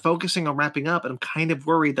just start focusing on wrapping up. And I'm kind of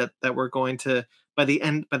worried that we're going to, by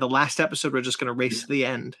the last episode, we're just going to race to the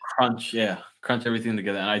end. Crunch everything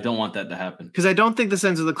together. And I don't want that to happen. Because I don't think this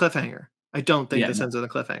ends with a cliffhanger. Ends with a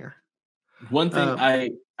cliffhanger. One thing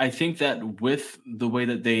I think that with the way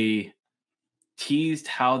that they teased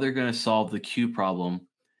how they're going to solve the Q problem,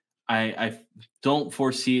 I don't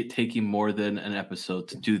foresee it taking more than an episode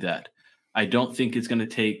to do that. I don't think it's going to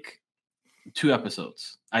take 2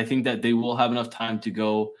 episodes. I think that they will have enough time to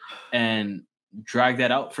go and drag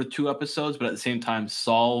that out for 2 episodes, but at the same time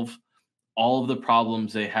solve all of the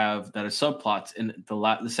problems they have that are subplots in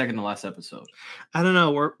the second to last episode. I don't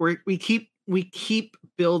know. We keep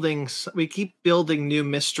building new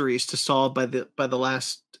mysteries to solve by the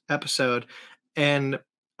last episode, and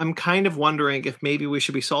I'm kind of wondering if maybe we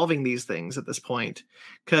should be solving these things at this point,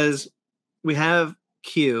 because we have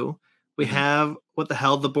Q, we have what the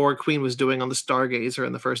hell the Borg Queen was doing on the Stargazer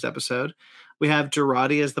in the first episode. We have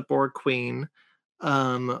Girardi as the Borg Queen.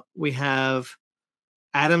 We have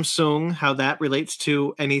Adam Sung, how that relates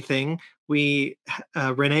to anything. We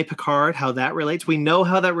Renee Picard, how that relates. We know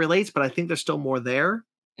how that relates, but I think there's still more there.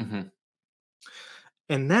 Mm-hmm.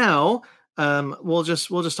 And now we'll just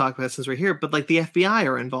talk about it since we're here. But like the FBI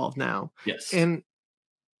are involved now. Yes, and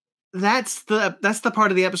that's the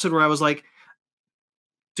part of the episode where I was like,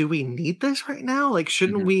 do we need this right now? Like,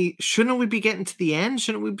 shouldn't we be getting to the end?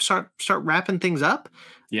 Shouldn't we start wrapping things up?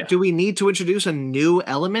 Yeah. Do we need to introduce a new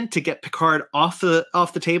element to get Picard off the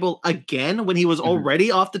table again when he was already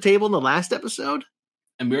off the table in the last episode?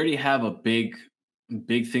 and we already have a big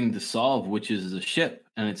thing to solve, which is the ship,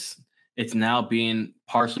 and it's now being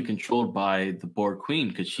partially controlled by the Borg Queen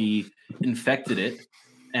because she infected it,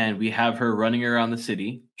 and we have her running around the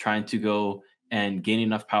city trying to go and gain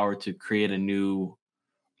enough power to create a new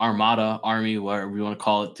armada, army, whatever you want to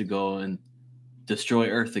call it, to go and destroy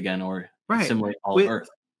Earth again or assimilate all of Earth.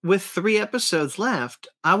 With 3 episodes left,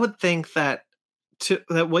 I would think that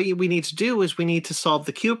what we need to do is we need to solve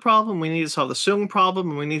the Q problem, we need to solve the Sung problem,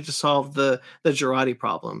 and we need to solve the Jurati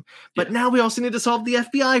problem. But now we also need to solve the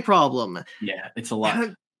FBI problem. Yeah, it's a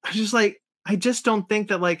lot. I just don't think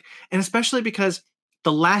that, like, and especially because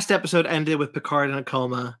the last episode ended with Picard in a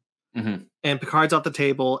coma. Mm-hmm. And Picard's off the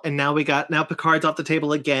table, and now Picard's off the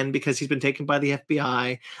table again because he's been taken by the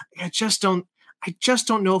FBI. I just don't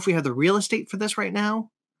know if we have the real estate for this right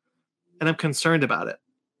now, and I'm concerned about it.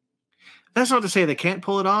 That's not to say they can't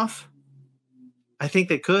pull it off. I think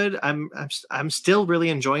they could. I'm still really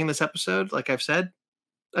enjoying this episode, like I've said.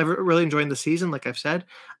 I'm really enjoying the season, like I've said.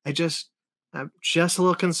 I'm just a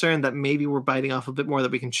little concerned that maybe we're biting off a bit more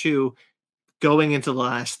that we can chew going into the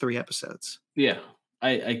last 3 episodes. Yeah.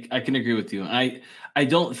 I can agree with you. I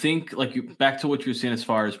don't think, like, back to what you were saying as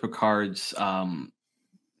far as Picard's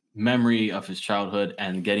memory of his childhood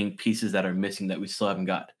and getting pieces that are missing that we still haven't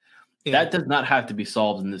got. Yeah. That does not have to be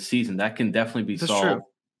solved in this season. That can definitely be solved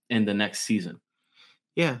in the next season.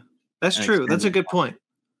 Yeah, that's true. That's a good point.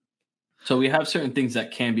 So we have certain things that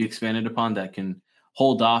can be expanded upon that can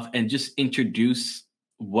hold off and just introduce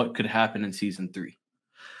what could happen in season 3.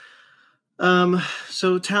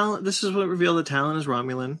 So Talon, this is what revealed that Talon is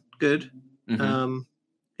Romulan. Good. Mm-hmm.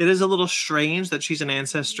 It is a little strange that she's an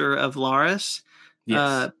ancestor of Laris.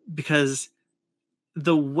 Yes. Because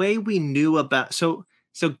the way we knew about, so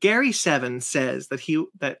Gary 7 says that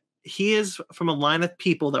he is from a line of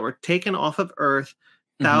people that were taken off of Earth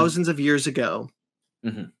thousands of years ago,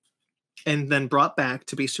 and then brought back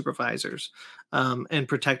to be supervisors, and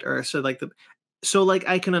protect Earth. So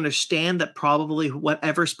I can understand that probably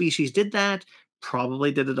whatever species did that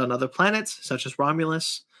probably did it on other planets, such as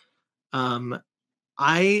Romulus. I'm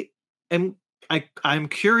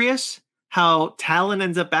curious how Talon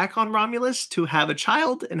ends up back on Romulus to have a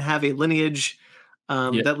child and have a lineage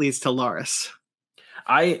that leads to Laris.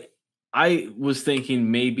 I was thinking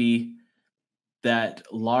maybe that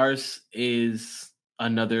Laris is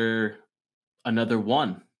another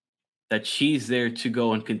one, that she's there to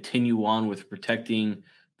go and continue on with protecting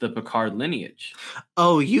the Picard lineage.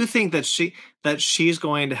 Oh, you think that she's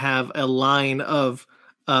going to have a line of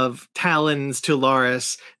Talons to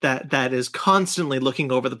Laris that is constantly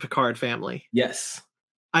looking over the Picard family? Yes.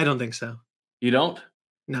 I don't think so. You don't?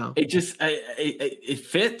 No. It just it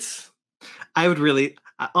fits. I would really,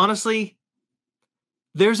 honestly,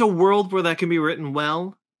 there's a world where that can be written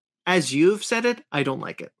well. As you've said it, I don't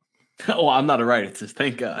like it. Oh, I'm not a writer,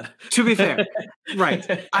 thank God. To be fair,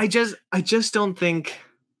 right. I just don't think,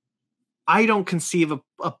 I don't conceive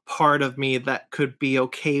a part of me that could be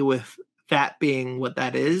okay with that being what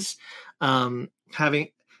that is.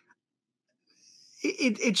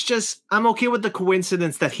 It's just, I'm okay with the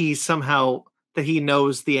coincidence that he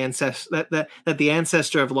knows the ancestor, that the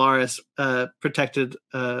ancestor of Laris protected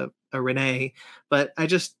Renee, but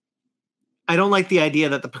I don't like the idea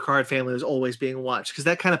that the Picard family is always being watched, because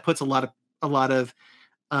that kind of puts a lot of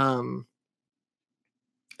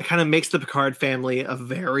it kind of makes the Picard family a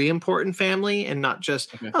very important family and not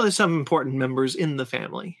just, there's some important members in the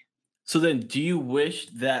family. So then, do you wish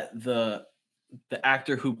that the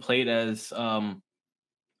actor who played as Talon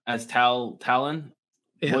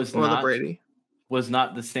was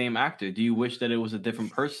not the same actor? Do you wish that it was a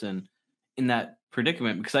different person in that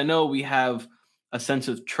predicament? Because I know we have a sense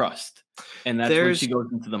of trust, and that's when she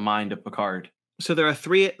goes into the mind of Picard. So there are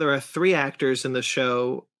three actors in the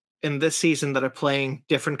show in this season that are playing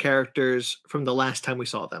different characters from the last time we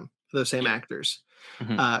saw them. The same actors,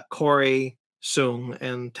 Corey, Sung,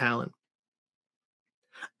 and Talon.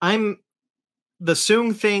 The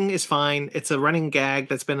Sung thing is fine. It's a running gag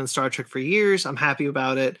that's been in Star Trek for years. I'm happy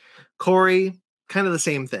about it. Corey, kind of the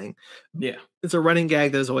same thing. Yeah. It's a running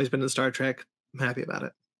gag that has always been in Star Trek. I'm happy about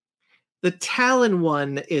it. The Talon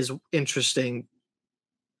one is interesting.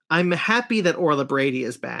 I'm happy that Orla Brady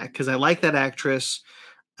is back because I like that actress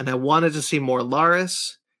and I wanted to see more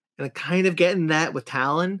Laris, and I'm kind of getting that with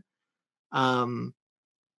Talon.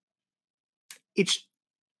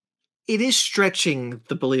 It is stretching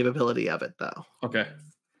the believability of it, though. Okay.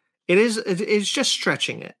 It's just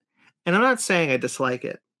stretching it. And I'm not saying I dislike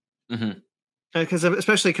it.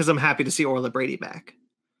 Especially because I'm happy to see Orla Brady back.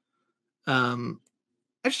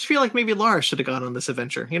 I just feel like maybe Laris should have gone on this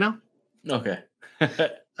adventure, you know? Okay.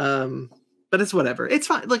 but it's whatever. It's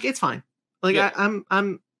fine. Look, it's fine. Like yeah.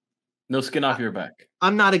 I'm no skin off your back.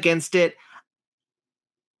 I'm not against it.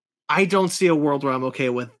 I don't see a world where I'm okay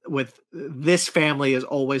with this family is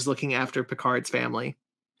always looking after Picard's family.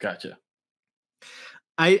 Gotcha.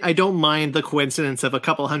 I don't mind the coincidence of a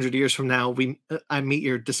couple hundred years from now I meet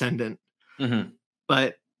your descendant. Mm-hmm.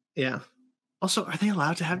 But yeah. Also, are they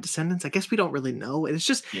allowed to have descendants? I guess we don't really know. It's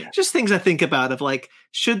just things I think about of like,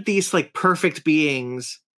 should these like perfect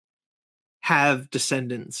beings have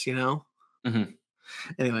descendants, you know? Mm-hmm.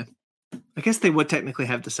 Anyway, I guess they would technically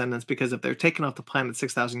have descendants because if they're taken off the planet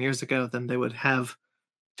 6,000 years ago, then they would have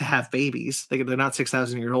to have babies. They're not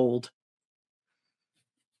 6,000 years old.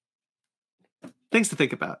 Things to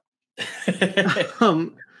think about.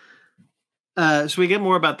 So we get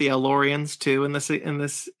more about the Elorians too in this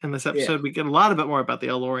episode. Yeah. We get a lot more about the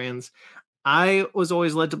Elorians. I was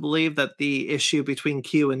always led to believe that the issue between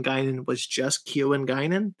Q and Guinan was just Q and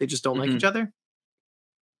Guinan. They just don't like each other.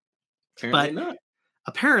 Apparently not.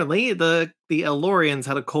 Apparently, the Elorians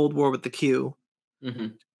had a Cold War with the Q. Mm-hmm.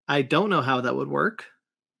 I don't know how that would work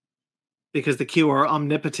because the Q are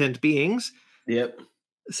omnipotent beings. Yep.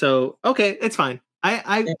 So okay, it's fine.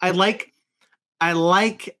 I like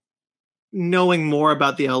knowing more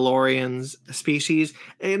about the Elorians species.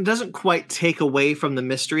 It doesn't quite take away from the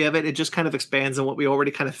mystery of it. It just kind of expands on what we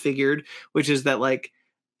already kind of figured, which is that like,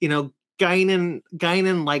 you know,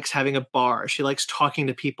 Guinan likes having a bar. She likes talking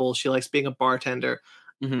to people. She likes being a bartender.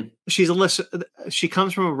 Mm-hmm. She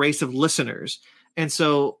comes from a race of listeners. And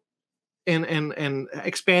so, and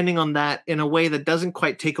expanding on that in a way that doesn't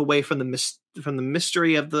quite take away from the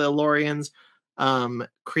mystery of the Elorians,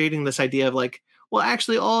 creating this idea of like, well,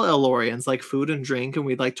 actually all Elorians like food and drink, and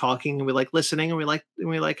we like talking, and we like listening, and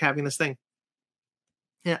we like having this thing.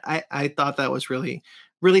 Yeah, I thought that was really,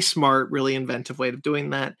 really smart, really inventive way of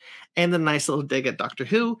doing that. And a nice little dig at Doctor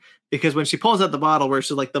Who, because when she pulls out the bottle where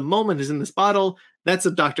she's like, the moment is in this bottle, that's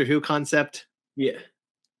a Doctor Who concept. Yeah.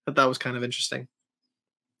 But that was kind of interesting.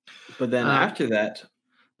 But then after that...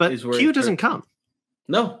 But Q doesn't come.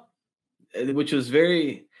 No. Which was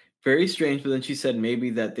very, very strange. But then she said maybe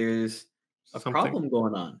that there's a problem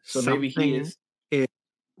going on. So maybe he is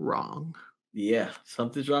wrong. Yeah,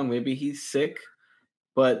 something's wrong. Maybe he's sick.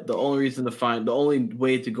 But the only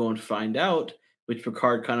way to go and find out, which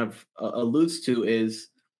Picard kind of alludes to, is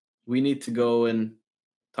we need to go and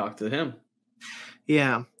talk to him.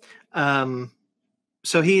 Yeah.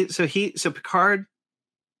 So Picard,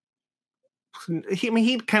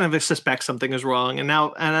 he kind of suspects something is wrong, and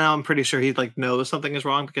now I'm pretty sure he like knows something is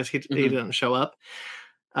wrong because he didn't show up.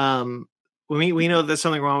 We know there's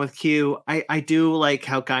something wrong with Q. I do like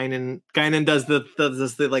how Guinan does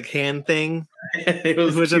the like hand thing, which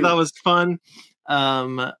cute. I thought was fun.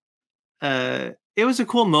 It was a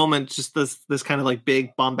cool moment, just this kind of like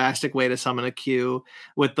big bombastic way to summon a Q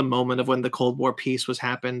with the moment of when the Cold War peace was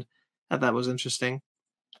happened. That was interesting.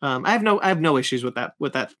 I have no issues with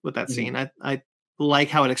that scene. I like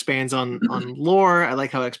how it expands on lore. I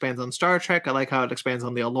like how it expands on Star Trek. I like how it expands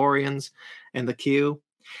on the Elorians and the Q.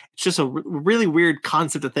 It's just a really weird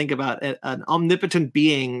concept to think about, an omnipotent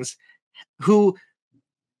beings who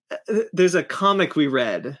there's a comic we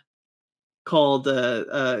read called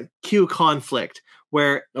Q Conflict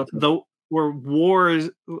where where wars,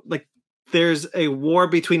 like there's a war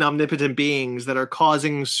between omnipotent beings that are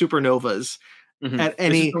causing supernovas at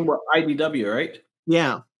any. This is from IDW, right?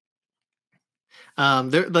 Yeah.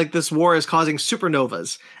 They're like, this war is causing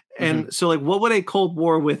supernovas. And so like, what would a Cold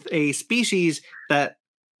War with a species that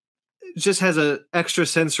just has a extra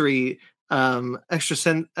sense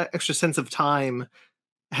of time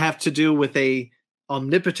have to do with a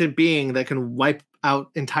omnipotent being that can wipe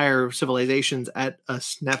out entire civilizations at a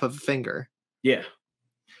snap of a finger? Yeah.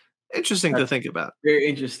 Interesting to think about. Very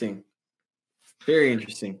interesting. Very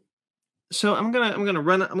interesting. So I'm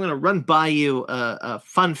gonna run by you a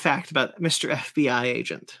fun fact about Mr. FBI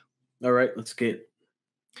agent. All right, let's get it.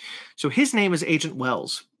 So his name is Agent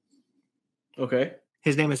Wells. Okay.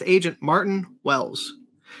 His name is Agent Martin Wells.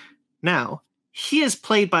 Now, he is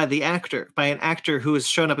played by an actor who has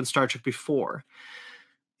shown up in Star Trek before.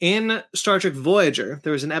 In Star Trek Voyager,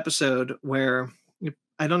 there was an episode where,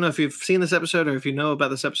 I don't know if you've seen this episode or if you know about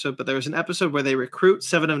this episode, but there was an episode where they recruit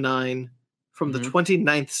 7 of 9 from the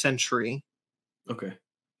 29th century. Okay.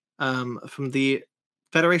 From the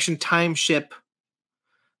Federation time ship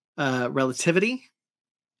Relativity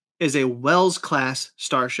is a Wells-class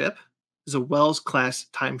starship. Is a Wells-class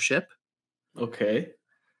time ship. Okay.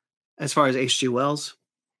 As far as H.G. Wells.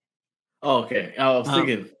 Oh, okay. I was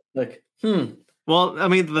thinking, Well, I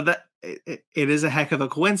mean, but it is a heck of a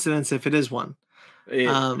coincidence if it is one.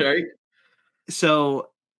 Right.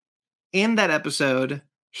 So in that episode,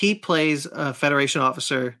 he plays a Federation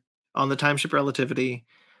officer on the timeship Relativity,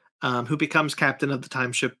 who becomes captain of the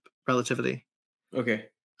timeship Relativity. Okay.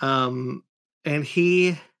 And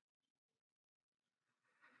he.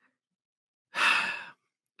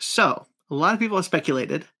 So a lot of people have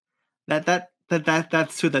speculated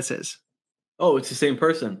that's who this is. Oh, it's the same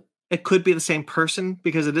person. It could be the same person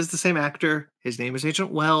because it is the same actor. His name is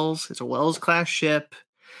Agent Wells. It's a Wells class ship.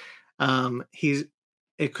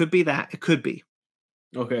 It could be that. It could be.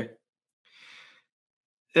 Okay.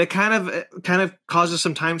 It kind of causes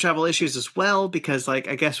some time travel issues as well because, like,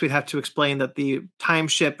 I guess we'd have to explain that the time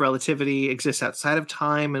ship Relativity exists outside of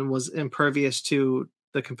time and was impervious to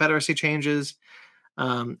the Confederacy changes,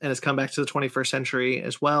 and has come back to the 21st century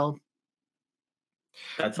as well.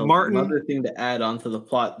 That's another thing to add on to the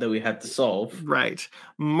plot that we had to solve. Right.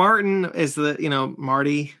 Martin is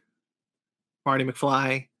Marty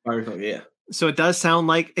McFly. Yeah. So it does sound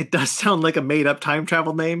like a made up time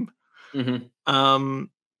travel name. Mm-hmm.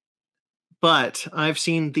 But I've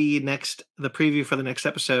seen the preview for the next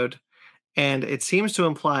episode, and it seems to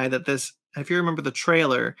imply that this, if you remember the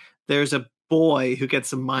trailer, there's a boy who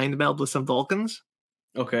gets a mind meld with some Vulcans.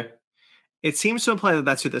 Okay. It seems to imply that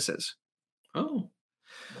that's who this is. Oh.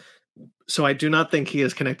 So I do not think he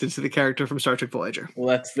is connected to the character from Star Trek Voyager.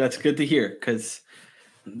 Well, that's good to hear, because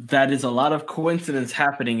that is a lot of coincidence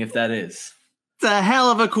happening if that is. It's a hell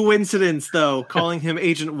of a coincidence, though, calling him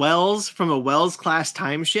Agent Wells from a Wells-class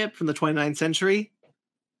time ship from the 29th century.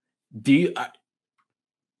 The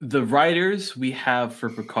writers we have for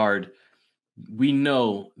Picard, we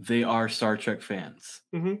know they are Star Trek fans.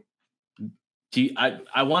 Mm-hmm.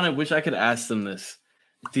 I wish I could ask them this.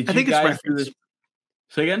 I think it's reference.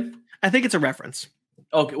 Say again? I think it's a reference.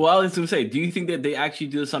 Okay, well, I was going to say, do you think that they actually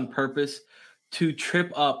do this on purpose to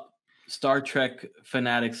trip up Star Trek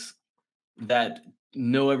fanatics that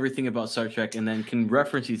know everything about Star Trek and then can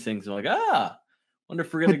reference these things? And wonder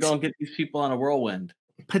if we're going to go and get these people on a whirlwind.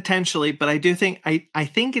 Potentially, but I do think I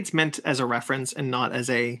think it's meant as a reference and not as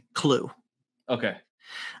a clue. Okay.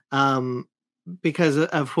 Because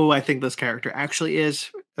of who I think this character actually is,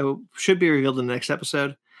 should be revealed in the next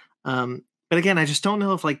episode. But again, I just don't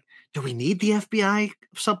know if, like, do we need the FBI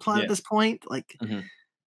subplot at this point? Like,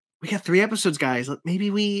 we got 3 episodes, guys. Maybe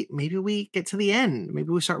we get to the end. Maybe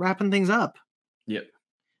we start wrapping things up. Yep.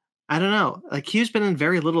 I don't know. Like, Hugh's been in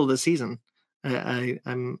very little this season.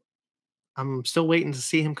 I'm still waiting to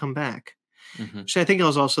see him come back. Which I think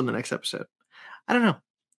was also in the next episode. I don't know.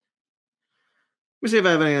 Let me see if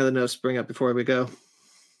I have any other notes to bring up before we go. Do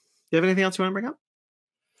you have anything else you want to bring up?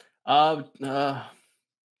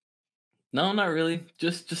 No, not really.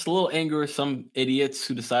 Just a little anger with some idiots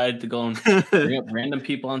who decided to go and bring up random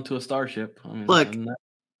people onto a starship. Look,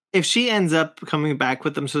 if she ends up coming back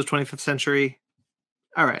with them to the 25th century,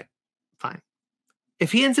 all right, fine.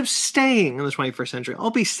 If he ends up staying in the 21st century,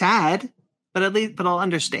 I'll be sad, but I'll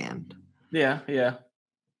understand. Yeah.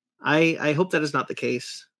 I hope that is not the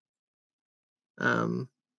case.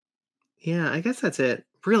 Yeah, I guess that's it.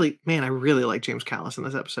 Really, man, I really like James Callis in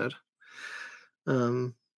this episode.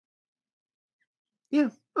 Yeah,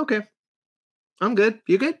 okay. I'm good.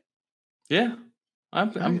 You good? Yeah,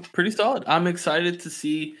 I'm pretty solid. I'm excited to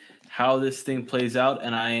see how this thing plays out,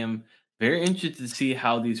 and I am very interested to see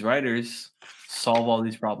how these writers solve all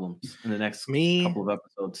these problems in the next couple of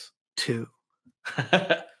episodes. Too.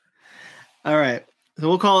 All right. So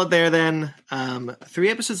we'll call it there then. 3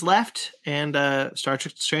 episodes left, and Star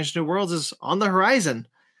Trek Strange New Worlds is on the horizon.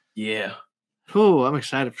 Yeah. Ooh, I'm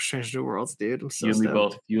excited for Strange New Worlds, dude. I'm so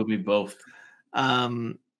stoked. You'll be both.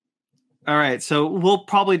 All right, so we'll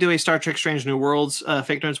probably do a Star Trek Strange New Worlds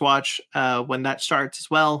Fake Nerds Watch when that starts as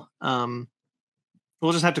well.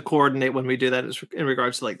 We'll just have to coordinate when we do that in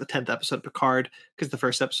regards to, like, the 10th episode of Picard, because the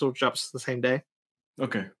first episode drops the same day.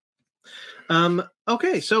 Okay.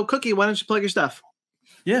 Okay, so Cookie, why don't you plug your stuff?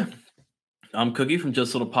 Yeah. I'm Cookie from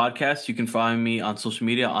Just Little Podcast. You can find me on social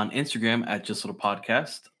media on Instagram at Just Little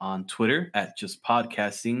Podcast, on Twitter at Just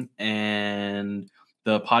Podcasting, and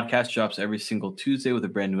the podcast drops every single Tuesday with a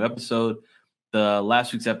brand new episode. The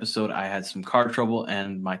last week's episode, I had some car trouble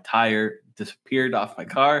and my tire disappeared off my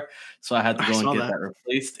car, so I had to go and get that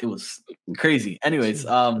replaced. It was crazy. Anyways,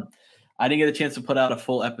 I didn't get a chance to put out a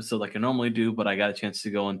full episode like I normally do, but I got a chance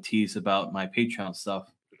to go and tease about my Patreon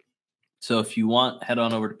stuff. So if you want, head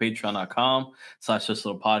on over to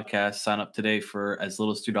patreon.com/justlittle-podcast. Sign up today for as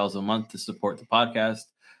little as $2 a month to support the podcast.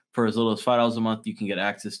 For as little as $5 a month, you can get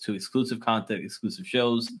access to exclusive content, exclusive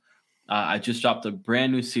shows. I just dropped a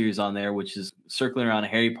brand new series on there, which is circling around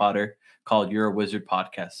Harry Potter, called You're a Wizard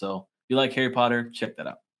Podcast. So if you like Harry Potter, check that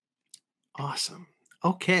out. Awesome.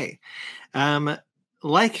 Okay.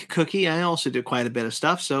 like Cookie, I also do quite a bit of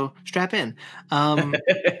stuff, so strap in.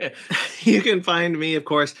 You can find me, of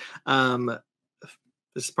course.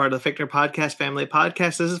 This is part of the Fickner Podcast family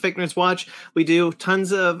podcast. This is Fickner's Watch. We do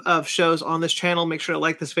tons of shows on this channel. Make sure to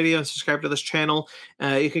like this video and subscribe to this channel.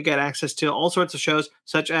 You can get access to all sorts of shows,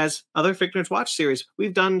 such as other Fickner's Watch series.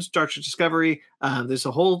 We've done Star Trek Discovery. There's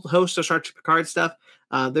a whole host of Star Trek Picard stuff.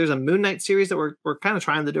 There's a Moon Knight series that we're kind of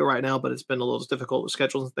trying to do right now, but it's been a little difficult with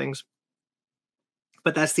schedules and things.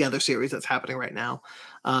 But that's the other series that's happening right now.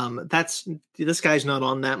 This guy's not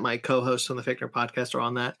on that. My co-hosts on the Fickner Podcast are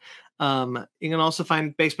on that. You can also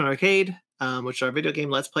find Basement Arcade, which is our video game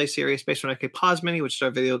Let's Play series, Basement Arcade Pause Mini, which is our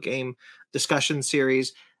video game discussion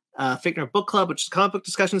series, Fickner Book Club, which is a comic book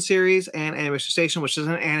discussion series, and Animation Station, which is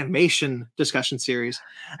an animation discussion series.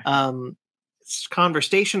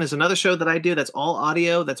 Conversation is another show that I do. That's all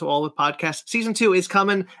audio. That's all with podcasts. Season 2 is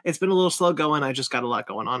coming. It's been a little slow going. I just got a lot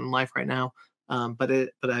going on in life right now. But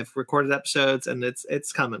I've recorded episodes and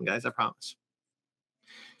it's coming, guys. I promise.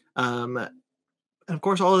 And of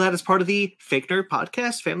course, all of that is part of the Fake Nerd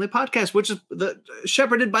Podcast family podcast, which is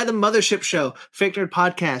shepherded by the mothership show, Fake Nerd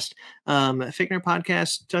Podcast. Fake Nerd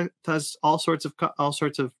Podcast does all sorts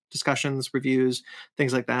of discussions, reviews,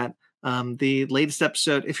 things like that. The latest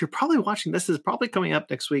episode, if you're probably watching this, is probably coming up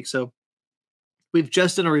next week. So we've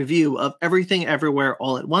just done a review of Everything Everywhere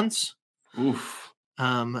All at Once. Oof.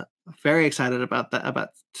 Very excited about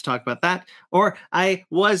that, to talk about that. Or I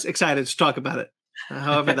was excited to talk about it.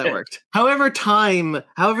 However that worked. However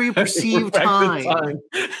you perceive time.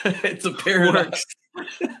 It's a paradox.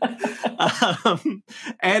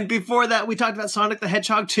 And before that, we talked about Sonic the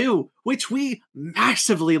Hedgehog 2, which we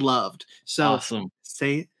massively loved. So awesome.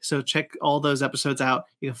 So check all those episodes out.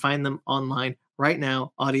 You can find them online right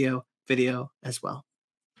now, audio, video as well.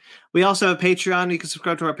 We also have Patreon. You can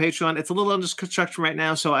subscribe to our Patreon. It's a little under construction right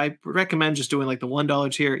now, so I recommend just doing like the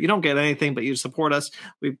 $1 tier. You don't get anything, but you support us.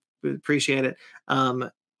 We appreciate it.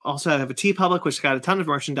 Also, I have a TeePublic, which has got a ton of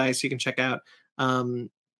merchandise you can check out.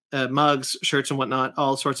 Mugs, shirts, and whatnot.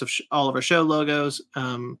 All sorts of all of our show logos.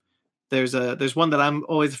 There's one that I'm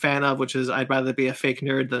always a fan of, which is I'd rather be a fake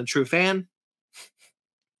nerd than a true fan.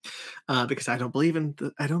 Because I don't believe in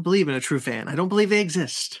a true fan. I don't believe they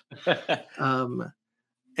exist.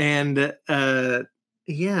 And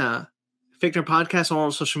yeah, Fickner Podcast on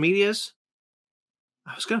all social medias.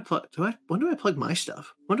 I was gonna plug. When do I plug my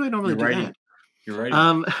stuff? When do I normally do that? You're right.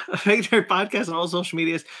 Fickner Podcast on all social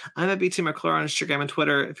medias. I'm at BT McClure on Instagram and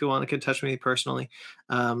Twitter. If you want to get in touch with me personally,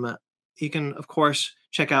 you can of course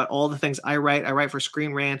check out all the things I write. I write for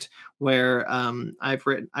Screen Rant, where I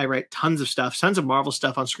write tons of Marvel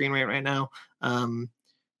stuff on Screen Rant right now.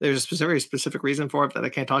 There's a very specific reason for it that I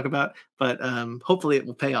can't talk about, but hopefully it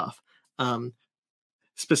will pay off.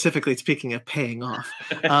 Specifically, speaking of paying off.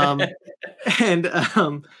 And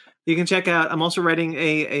you can check out, I'm also writing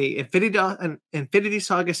an Infinity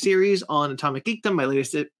Saga series on Atomic Geekdom. My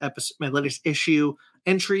latest issue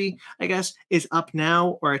entry, I guess, is up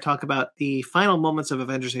now, where I talk about the final moments of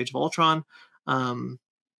Avengers Age of Ultron. That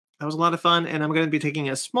was a lot of fun, and I'm going to be taking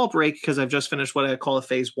a small break because I've just finished what I call a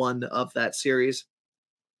phase 1 of that series.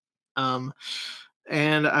 And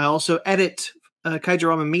I also edit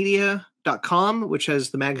KaijuRamenMedia.com, which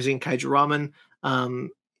has the magazine Kaiju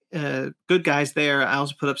Ramen. Good guys there. I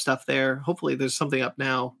also put up stuff there. Hopefully there's something up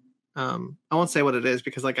now. I won't say what it is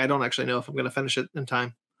because I don't actually know if I'm going to finish it in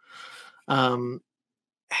time.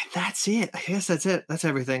 That's it. I guess that's it. That's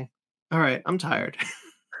everything. All right. I'm tired.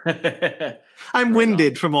 I'm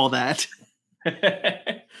winded from all that.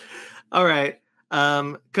 All right.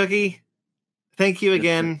 Cookie, thank you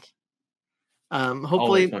again. Hopefully,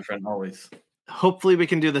 always, my friend, always. Hopefully we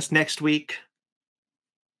can do this next week.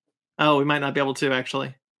 Oh, we might not be able to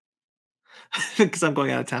actually, because I'm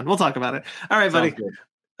going out of town. We'll talk about it. All right, buddy.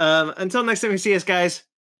 Until next time we see us, guys.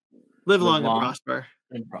 Live long and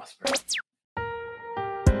prosper.